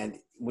 and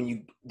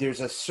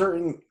there's a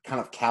certain kind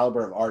of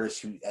caliber of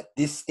artists who, at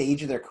this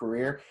stage of their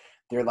career,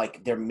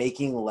 they're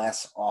making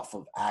less off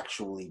of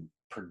actually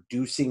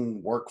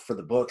producing work for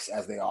the books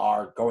as they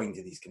are going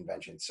to these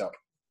conventions. So,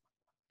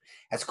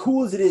 as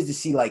cool as it is to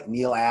see like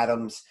Neil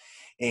Adams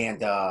and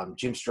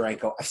Jim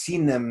Steranko, I've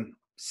seen them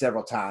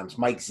several times.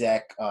 Mike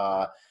Zeck,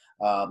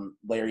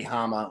 Larry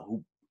Hama,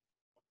 who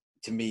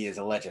to me is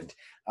a legend.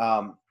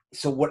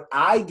 So what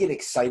I get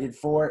excited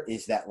for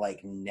is that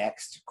like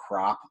next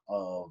crop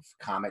of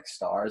comic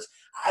stars.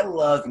 I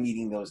love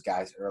meeting those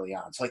guys early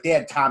on. So like they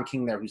had Tom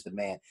King there, who's the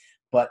man,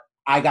 but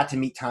I got to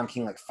meet Tom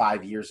King like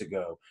 5 years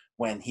ago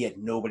when he had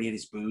nobody at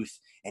his booth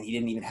and he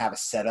didn't even have a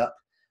setup.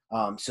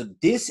 So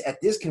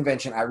at this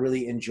convention, I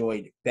really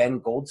enjoyed Ben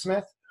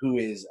Goldsmith, who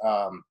is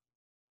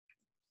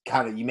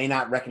kind of, you may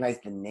not recognize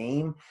the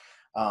name,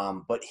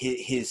 but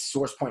his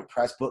Source Point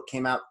Press book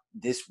came out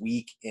this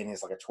week and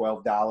is like a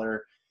 $12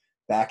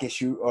 back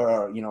issue,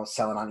 or you know,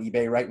 selling on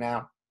eBay right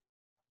now,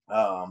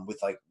 with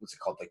like, what's it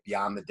called, like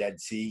Beyond the Dead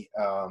Sea.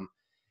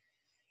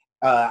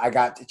 I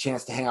got a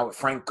chance to hang out with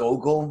Frank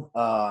Gogol,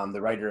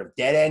 the writer of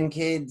Dead End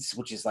Kids,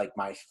 which is like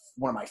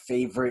one of my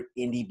favorite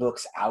indie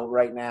books out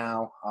right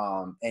now.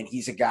 And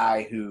he's a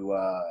guy who,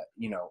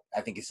 you know,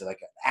 I think is like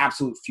an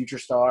absolute future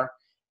star.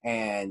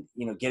 And,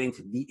 you know, getting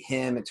to meet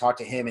him and talk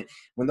to him. And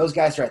when those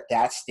guys are at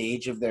that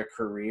stage of their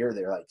career,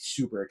 they're like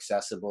super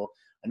accessible.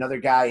 Another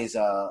guy is,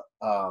 I'm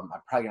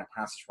probably going to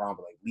pronounce this wrong,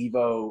 but like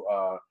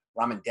Levo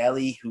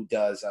Ramondelli, who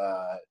does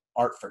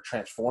art for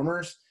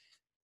Transformers.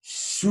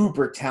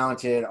 Super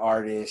talented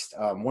artist,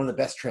 one of the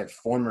best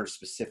Transformers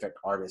specific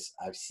artists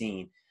I've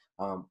seen.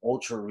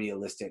 Ultra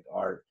realistic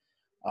art,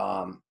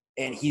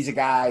 and he's a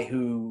guy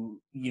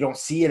who you don't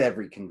see at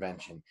every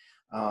convention.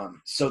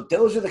 So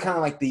those are the kind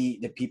of like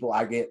the people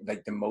I get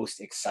like the most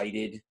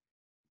excited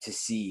to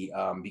see,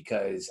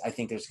 because I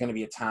think there's going to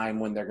be a time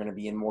when they're going to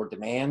be in more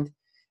demand,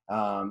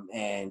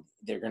 and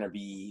they're going to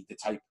be the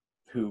type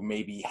who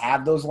maybe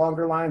have those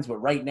longer lines. But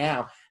right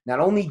now, not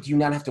only do you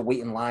not have to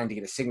wait in line to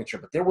get a signature,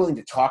 but they're willing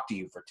to talk to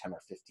you for 10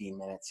 or 15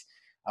 minutes,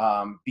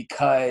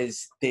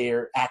 because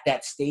they're at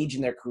that stage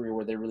in their career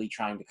where they're really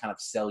trying to kind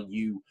of sell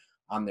you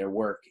on their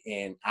work.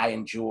 And I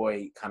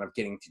enjoy kind of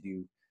getting to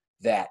do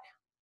that.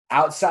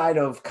 outside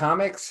of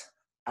comics,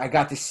 I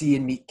got to see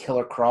and meet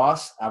Killer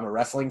Cross. I'm a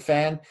wrestling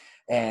fan,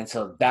 and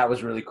so that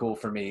was really cool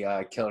for me.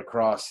 Killer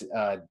Cross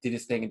did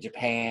his thing in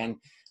Japan.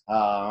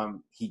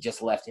 He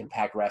just left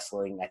Impact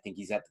Wrestling. I think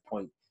he's at the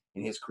point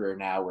in his career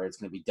now where it's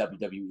going to be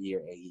WWE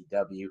or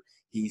AEW.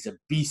 He's a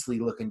beastly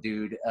looking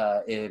dude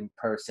in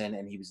person,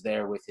 and he was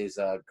there with his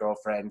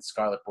girlfriend,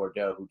 Scarlett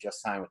Bordeaux, who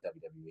just signed with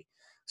WWE.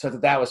 So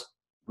that was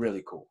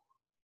really cool.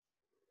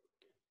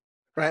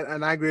 Right,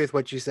 and I agree with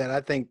what you said.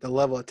 I think the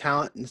level of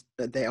talent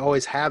that they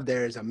always have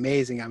there is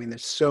amazing. I mean,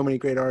 there's so many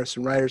great artists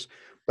and writers,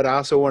 but I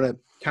also want to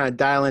kind of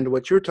dial into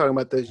what you're talking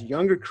about, those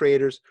younger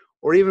creators,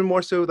 or even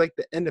more so like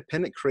the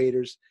independent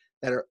creators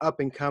that are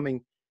up and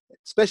coming,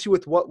 especially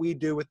with what we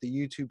do with the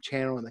YouTube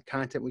channel and the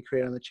content we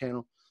create on the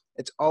channel.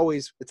 It's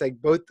like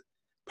both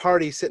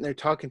parties sitting there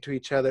talking to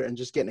each other and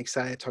just getting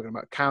excited, talking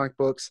about comic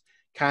books,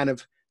 kind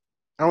of,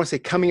 I don't want to say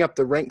coming up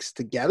the ranks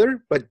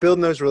together, but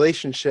building those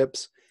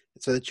relationships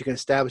so that you can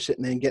establish it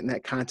and then getting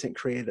that content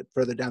created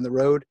further down the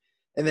road.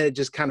 And then it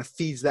just kind of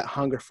feeds that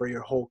hunger for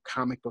your whole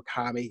comic book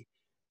hobby.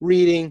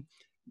 Reading,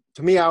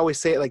 to me, I always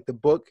say it like the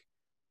book.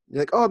 You're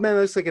like, oh man,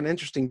 that looks like an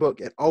interesting book.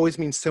 It always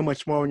means so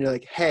much more when you're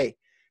like, hey,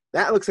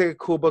 that looks like a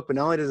cool book, but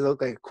not only does it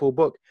look like a cool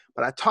book,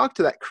 but I talked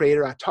to that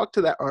creator, I talked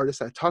to that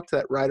artist, I talked to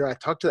that writer, I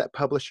talked to that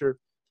publisher.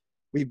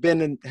 We've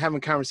been having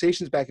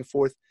conversations back and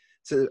forth.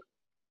 So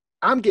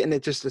I'm getting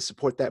it just to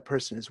support that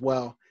person as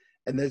well.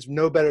 And there's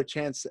no better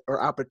chance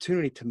or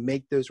opportunity to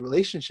make those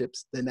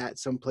relationships than at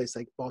some place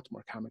like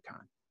Baltimore Comic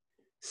Con.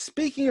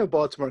 Speaking of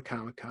Baltimore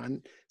Comic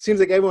Con, seems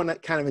like everyone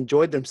kind of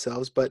enjoyed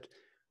themselves, but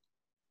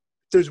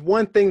if there's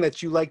one thing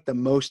that you like the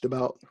most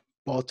about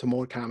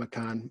Baltimore Comic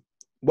Con,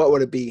 what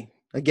would it be?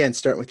 Again,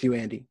 starting with you,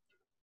 Andy.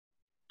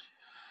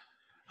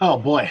 Oh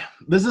boy,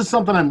 this is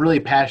something I'm really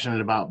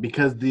passionate about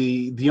because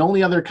the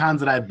only other cons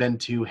that I've been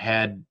to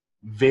had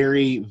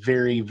very,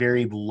 very,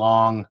 very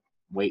long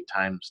wait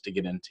times to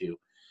get into.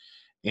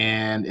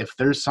 And if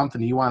there's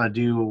something you want to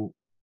do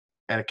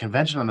at a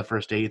convention on the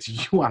first day, it's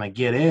you want to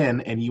get in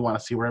and you want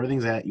to see where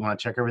everything's at. You want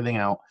to check everything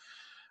out.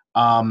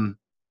 And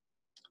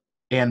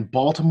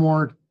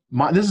Baltimore,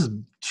 this is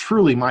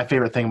truly my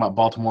favorite thing about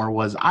Baltimore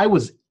was I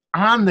was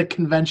on the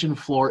convention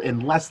floor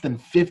in less than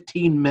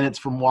 15 minutes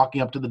from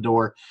walking up to the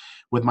door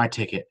with my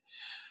ticket.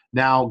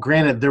 Now,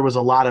 granted, there was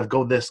a lot of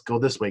go this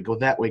way, go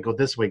that way, go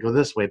this way, go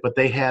this way, but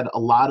they had a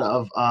lot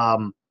of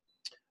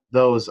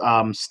those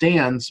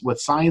stands with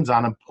signs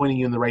on them pointing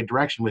you in the right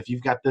direction. If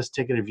you've got this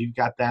ticket, if you've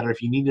got that, or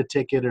if you need a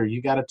ticket or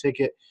you got a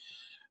ticket,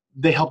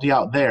 they helped you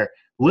out there.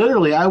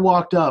 Literally, I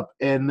walked up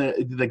and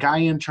the guy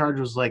in charge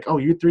was like, oh,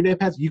 you're 3-day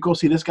pass? You go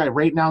see this guy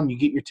right now and you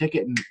get your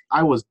ticket. And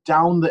I was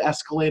down the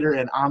escalator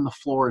and on the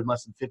floor in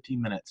less than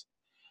 15 minutes.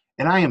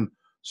 And I am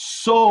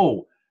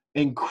so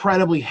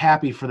incredibly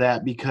happy for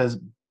that because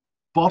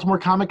Baltimore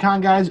Comic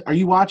Con, guys, are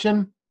you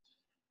watching?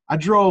 I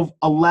drove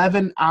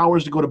 11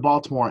 hours to go to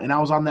Baltimore, and I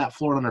was on that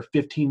floor in under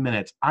 15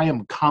 minutes. I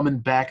am coming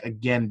back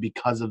again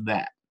because of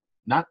that.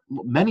 Not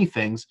many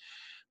things,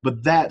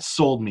 but that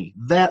sold me.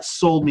 That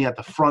sold me at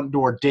the front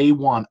door, day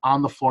one,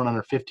 on the floor in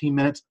under 15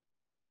 minutes.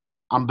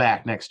 I'm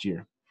back next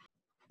year.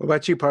 What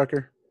about you,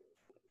 Parker?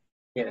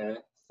 Yeah,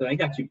 so I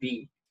got you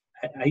beat.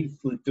 I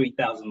flew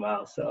 3,000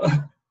 miles, so.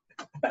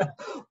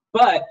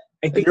 But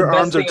I think your the best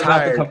arms are thing about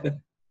tired. the company,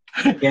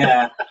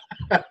 yeah.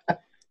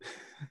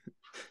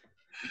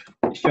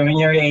 You're showing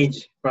your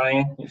age,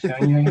 Brian. You're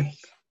showing your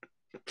age.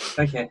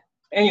 Okay.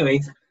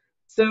 Anyways,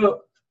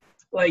 so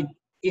like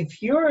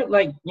if you're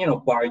like,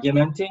 bargain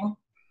hunting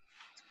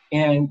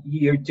and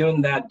you're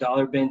doing that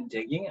dollar bin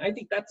digging, I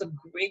think that's a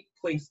great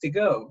place to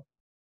go.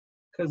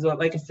 Because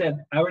like I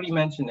said, I already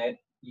mentioned it.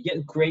 You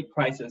get great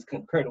prices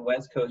compared to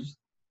West Coast.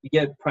 You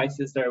get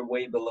prices that are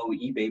way below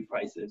eBay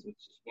prices, which,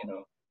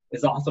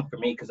 is awesome for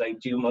me because I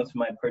do most of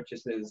my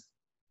purchases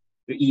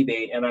through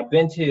eBay. And I've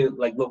been to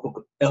like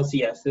local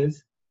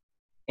LCSs.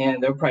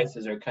 And their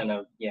prices are kind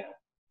of,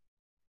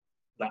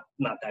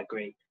 not that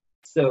great.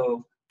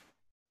 So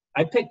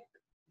I picked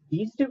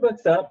these two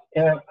books up,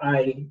 and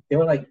they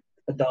were like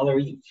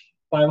 $1 each.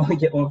 Buy one,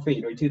 get one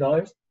free, or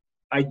 $2.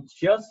 I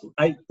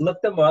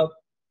looked them up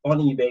on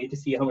eBay to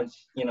see how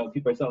much,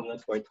 people are selling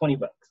this for,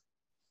 $20.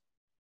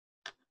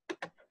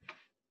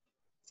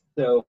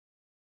 So,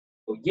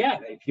 yeah,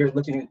 if you're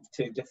looking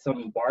to get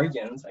some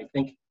bargains, I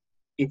think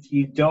if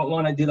you don't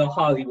want to do the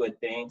Hollywood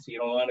thing, so you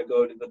don't want to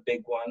go to the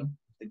big one,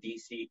 the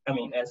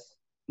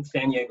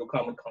San Diego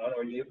Comic Con,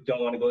 or you don't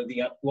want to go to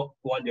the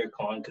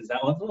WonderCon because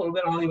that one's a little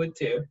bit Hollywood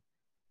too.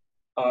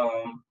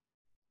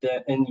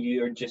 And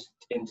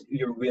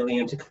you're really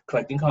into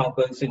collecting comic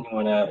books, and you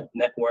want to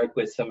network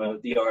with some of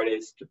the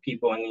artists, the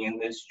people in the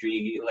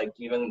industry, like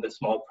even the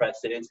small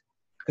presses.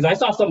 Because I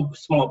saw some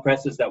small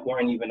presses that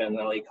weren't even in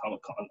LA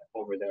Comic Con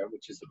over there,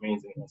 which is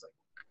amazing. I was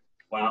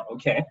like, wow,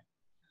 okay.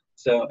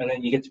 So, and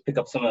then you get to pick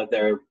up some of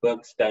their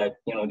books that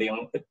they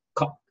own.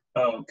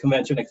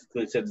 Convention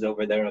exclusives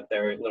over there at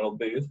their little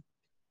booth.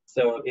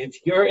 So if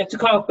you're into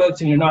comic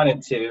books and you're not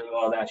into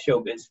all that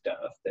showbiz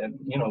stuff, then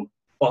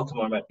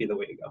Baltimore might be the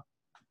way to go.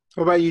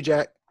 What about you,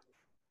 Jack?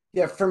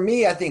 Yeah, for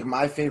me, I think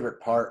my favorite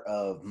part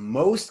of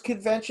most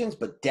conventions,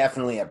 but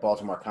definitely at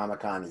Baltimore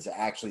Comic Con, is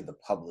actually the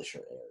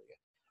publisher area.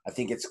 I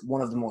think it's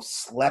one of the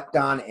most slept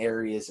on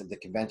areas of the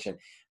convention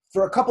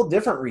for a couple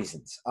different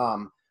reasons.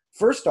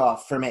 First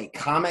off, from a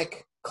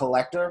comic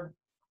collector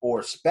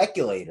or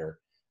speculator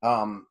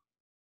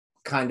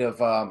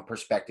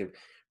perspective,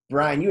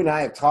 Brian, you and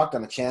I have talked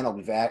on the channel.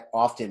 We've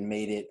often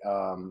made it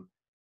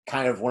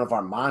kind of one of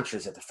our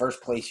mantras that the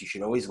first place you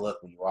should always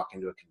look when you walk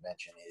into a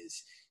convention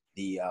is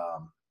the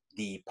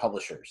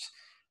publishers.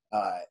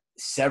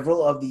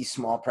 Several of these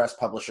small press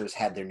publishers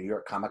had their New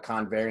York Comic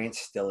Con variants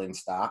still in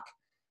stock.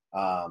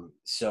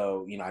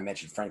 So, you know, I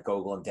mentioned Frank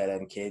Gogol and Dead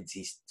End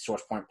Kids.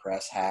 Source Point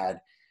Press had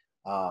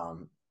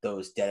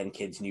those Dead End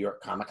Kids New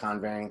York Comic Con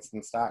variants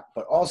in stock.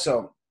 But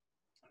also,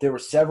 there were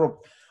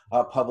several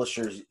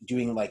publishers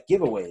doing like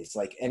giveaways.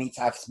 Like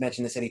I've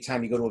mentioned this,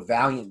 anytime you go to a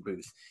Valiant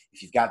booth,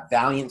 if you've got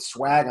Valiant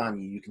swag on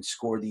you, you can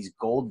score these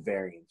gold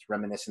variants,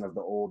 reminiscent of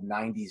the old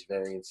 90s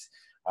variants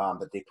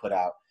that they put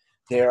out.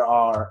 There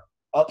are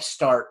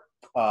upstart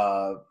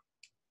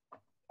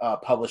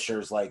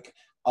publishers like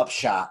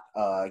Upshot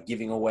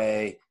giving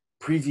away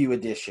preview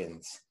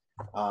editions,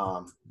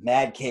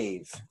 Mad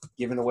Cave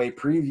giving away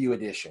preview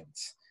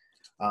editions.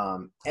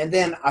 And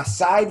then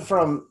aside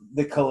from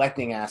the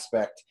collecting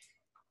aspect,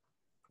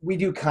 we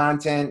do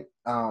content.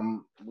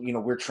 You know,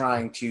 we're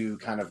trying to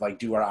kind of like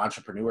do our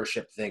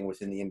entrepreneurship thing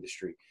within the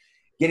industry,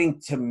 getting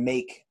to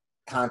make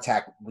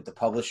contact with the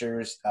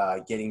publishers,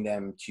 getting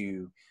them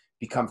to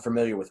become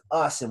familiar with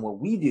us and what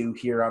we do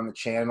here on the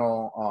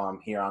channel,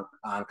 here on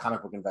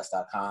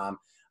comicbookinvest.com,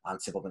 on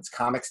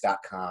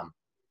simplemenscomics.com,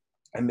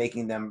 and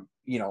making them,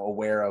 you know,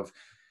 aware of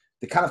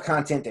the kind of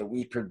content that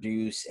we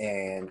produce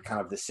and kind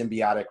of the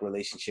symbiotic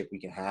relationship we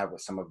can have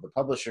with some of the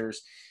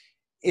publishers.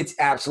 It's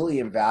absolutely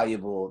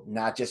invaluable,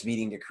 not just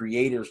meeting the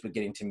creators, but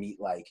getting to meet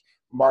like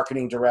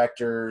marketing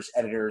directors,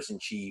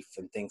 editors-in-chief,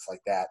 and things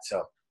like that.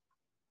 So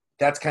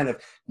that's kind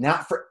of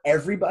not for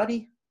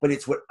everybody, but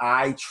it's what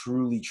I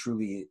truly,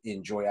 truly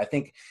enjoy. I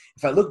think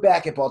if I look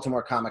back at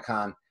Baltimore Comic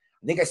Con,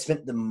 I think I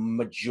spent the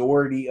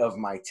majority of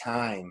my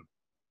time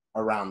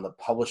around the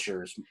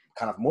publishers,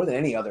 kind of more than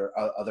any other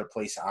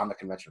place on the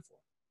convention floor.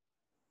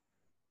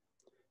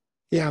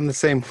 Yeah, I'm the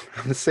same.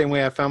 I'm the same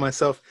way. I found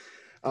myself.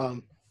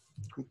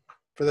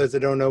 For those that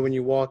don't know, when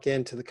you walk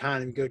into the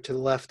con and you go to the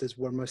left is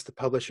where most of the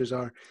publishers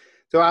are.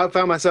 So I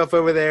found myself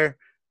over there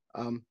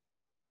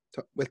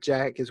with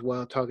Jack as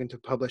well, talking to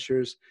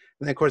publishers.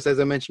 And then, of course, as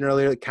I mentioned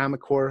earlier, the Comic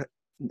Core,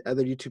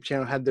 other YouTube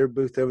channel, had their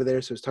booth over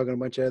there. So I was talking to a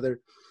bunch of other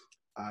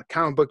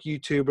comic book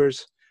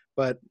YouTubers.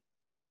 But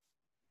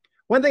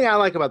one thing I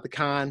like about the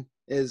con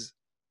is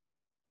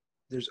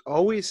there's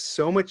always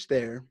so much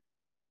there.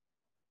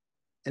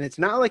 And it's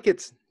not like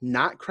it's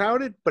not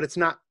crowded, but it's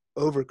not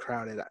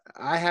overcrowded.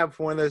 I have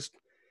one of those,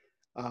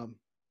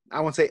 I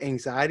won't say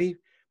anxiety,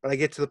 but I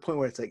get to the point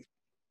where it's like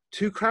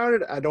too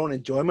crowded. I don't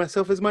enjoy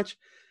myself as much.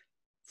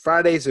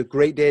 Friday's a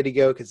great day to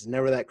go because it's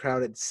never that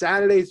crowded.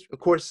 Saturdays, of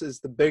course, is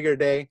the bigger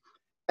day.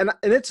 And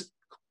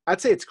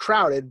I'd say it's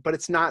crowded, but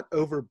it's not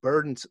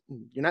overburdened.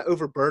 You're not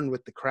overburdened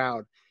with the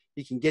crowd.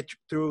 You can get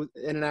through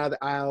in and out of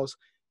the aisles.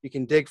 You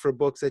can dig for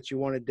books that you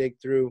want to dig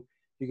through.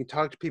 You can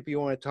talk to people you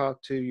want to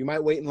talk to. You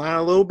might wait in line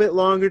a little bit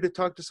longer to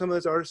talk to some of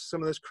those artists,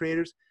 some of those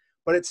creators,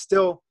 but it's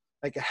still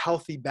like a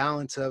healthy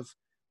balance of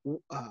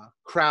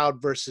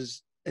crowd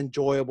versus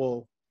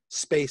enjoyable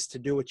space to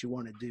do what you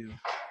want to do.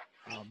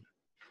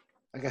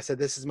 Like I said,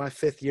 this is my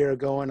 5th year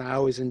going. I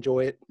always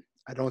enjoy it.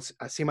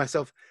 I see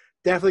myself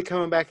definitely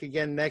coming back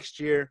again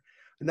next year.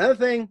 Another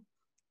thing,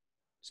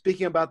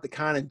 speaking about the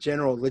con in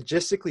general,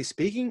 logistically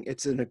speaking,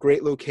 it's in a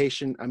great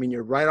location. I mean,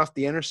 you're right off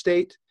the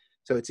interstate,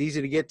 so it's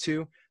easy to get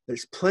to.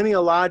 There's plenty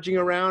of lodging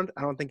around.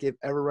 I don't think they've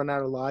ever run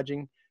out of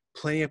lodging.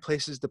 Plenty of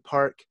places to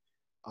park.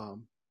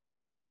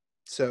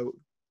 So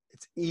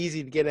it's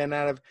easy to get in and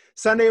out of.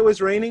 Sunday it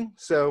was raining,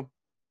 so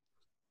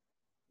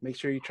make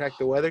sure you track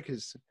the weather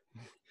because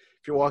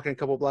if you're walking a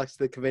couple blocks to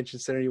the convention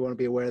center, you want to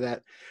be aware of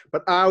that.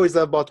 But I always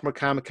love Baltimore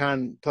Comic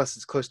Con. Plus,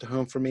 it's close to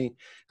home for me. And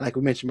like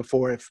we mentioned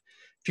before, if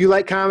you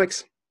like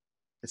comics,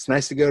 it's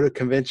nice to go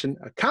to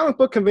a comic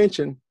book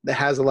convention that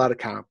has a lot of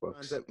comic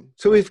books.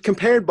 So we've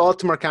compared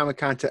Baltimore Comic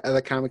Con to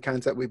other Comic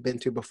Cons that we've been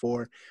to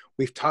before.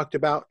 We've talked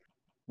about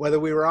whether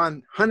we were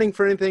on hunting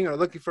for anything or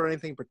looking for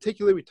anything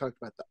particularly. We talked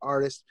about the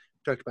artists.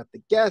 We talked about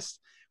the guests.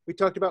 We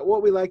talked about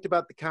what we liked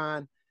about the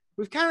con.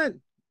 We've kind of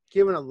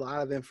given a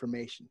lot of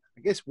information.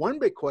 I guess one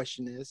big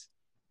question is,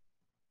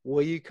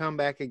 will you come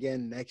back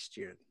again next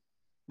year?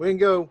 We're going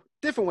to go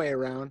different way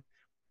around.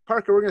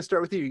 Parker, we're going to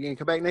start with you. You going to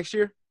come back next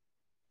year?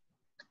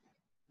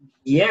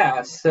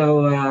 Yeah,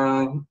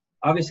 so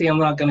obviously I'm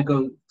not going to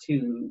go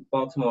to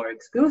Baltimore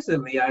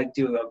exclusively. I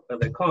do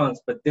other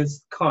cons, but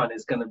this con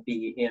is going to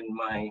be in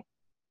my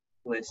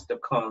list of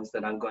cons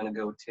that I'm going to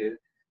go to.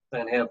 I'm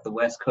going to have the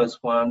West Coast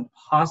one.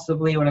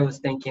 Possibly what I was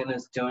thinking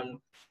is doing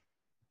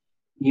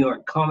New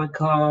York Comic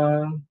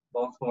Con,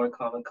 Baltimore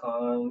Comic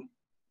Con,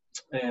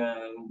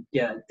 and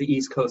yeah, the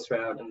East Coast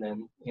route, and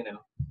then, you know,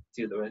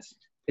 do the rest.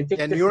 I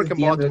think New York and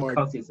Baltimore.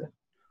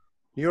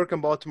 New York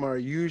and Baltimore are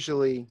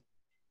usually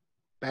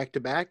back to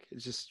back.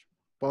 It's just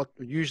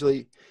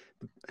usually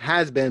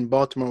has been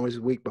Baltimore was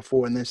the week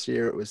before, and this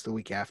year it was the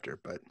week after.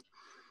 But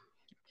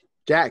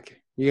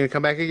Jack, you gonna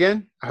come back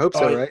again? I hope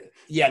so, right?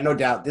 Yeah, no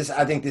doubt.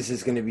 I think this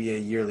is going to be a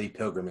yearly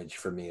pilgrimage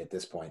for me at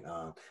this point.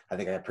 I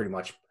think I pretty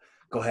much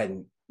go ahead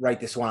and write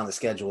this one on the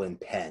schedule in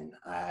pen.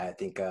 I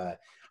think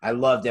I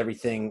loved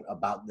everything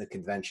about the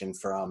convention,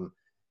 from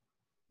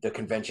the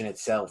convention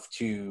itself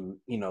to,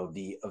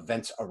 the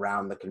events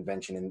around the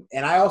convention.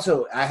 And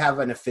I have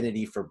an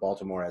affinity for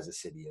Baltimore as a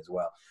city as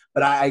well.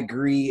 But I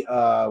agree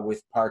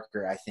with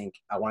Parker. I think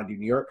I want to do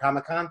New York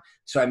Comic Con.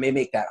 So I may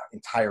make that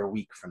entire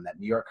week from that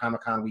New York Comic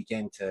Con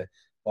weekend to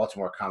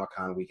Baltimore Comic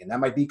Con weekend. That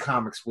might be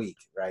Comics Week,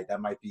 right?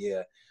 That might be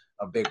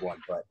a big one,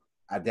 but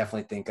I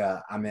definitely think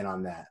I'm in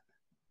on that.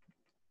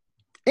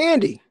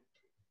 Andy,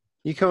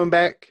 you coming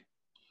back?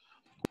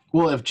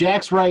 Well, if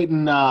Jack's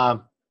writing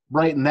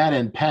that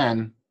in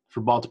pen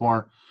for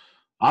Baltimore,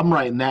 I'm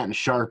writing that in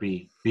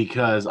Sharpie,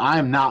 because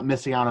I'm not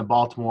missing out on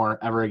Baltimore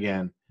ever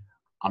again.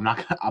 I'm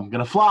going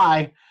to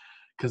fly,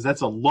 because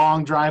that's a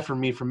long drive for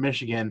me from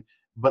Michigan,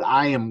 but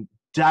I am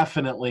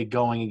definitely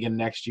going again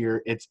next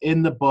year. It's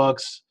in the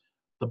books.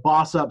 The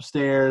boss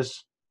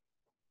upstairs,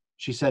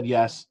 she said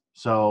yes,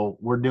 so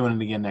we're doing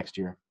it again next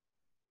year.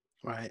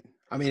 Right.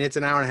 I mean, it's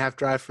an hour and a half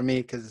drive for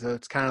me, because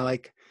it's kind of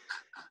like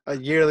a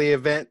yearly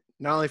event,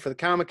 not only for the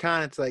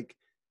Comic-Con, it's like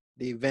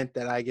the event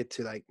that I get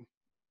to like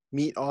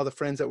meet all the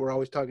friends that we're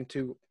always talking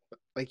to,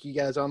 like you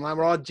guys online.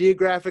 We're all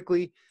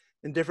geographically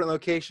in different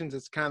locations.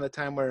 It's kind of the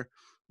time where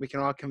we can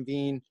all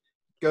convene,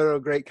 go to a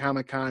great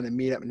Comic-Con and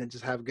meet up and then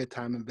just have a good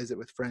time and visit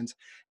with friends.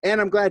 And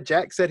I'm glad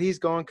Jack said he's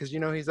going, because,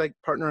 he's like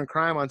partner in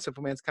crime on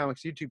Simple Man's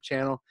Comics YouTube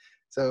channel.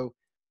 So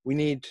we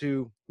need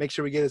to make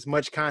sure we get as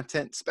much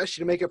content,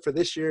 especially to make up for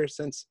this year,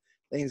 since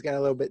things got a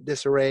little bit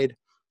disarrayed.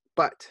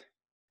 But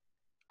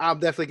I'm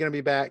definitely going to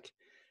be back.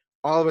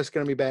 All of us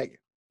going to be back.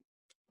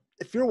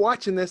 If you're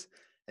watching this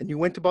and you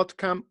went to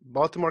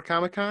Baltimore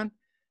Comic Con,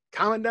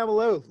 comment down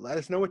below. Let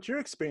us know what your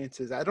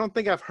experience is. I don't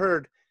think I've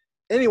heard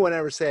anyone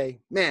ever say,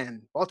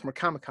 man, Baltimore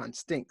Comic Con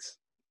stinks.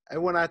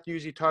 Everyone I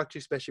usually talk to,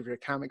 especially if you're a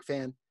comic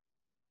fan,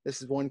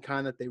 this is one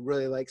con that they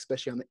really like,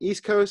 especially on the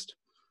East Coast.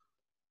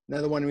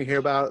 Another one we hear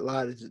about a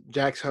lot is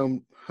Jack's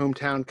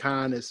hometown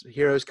con is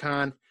Heroes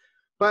Con.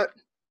 But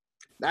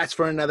that's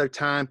for another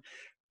time.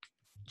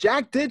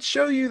 Jack did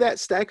show you that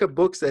stack of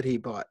books that he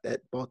bought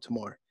at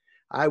Baltimore.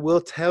 I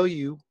will tell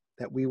you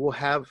that we will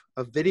have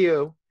a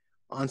video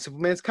on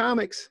Superman's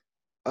Comics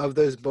of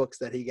those books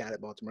that he got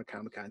at Baltimore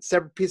Comic Con.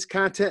 Separate piece of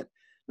content,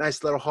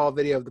 nice little haul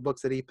video of the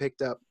books that he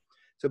picked up.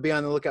 So be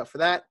on the lookout for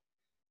that.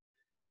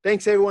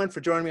 Thanks, everyone,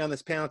 for joining me on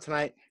this panel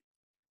tonight.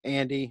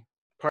 Andy,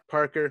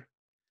 Parker,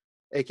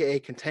 a.k.a.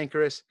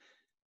 Cantankerous.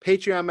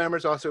 Patreon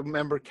members, also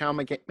member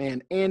Comic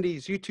Man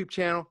Andy's YouTube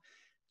channel.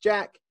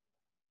 Jack,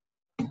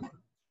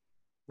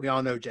 we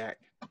all know Jack.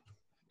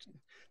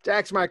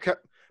 Jack's my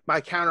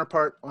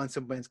counterpart on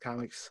Simple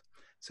Comics.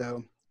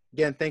 So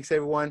again, thanks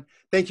everyone.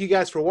 Thank you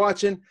guys for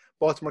watching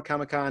Baltimore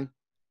Comic Con.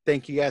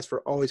 Thank you guys for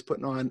always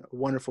putting on a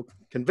wonderful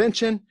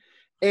convention,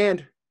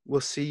 and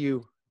we'll see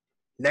you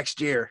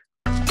next year.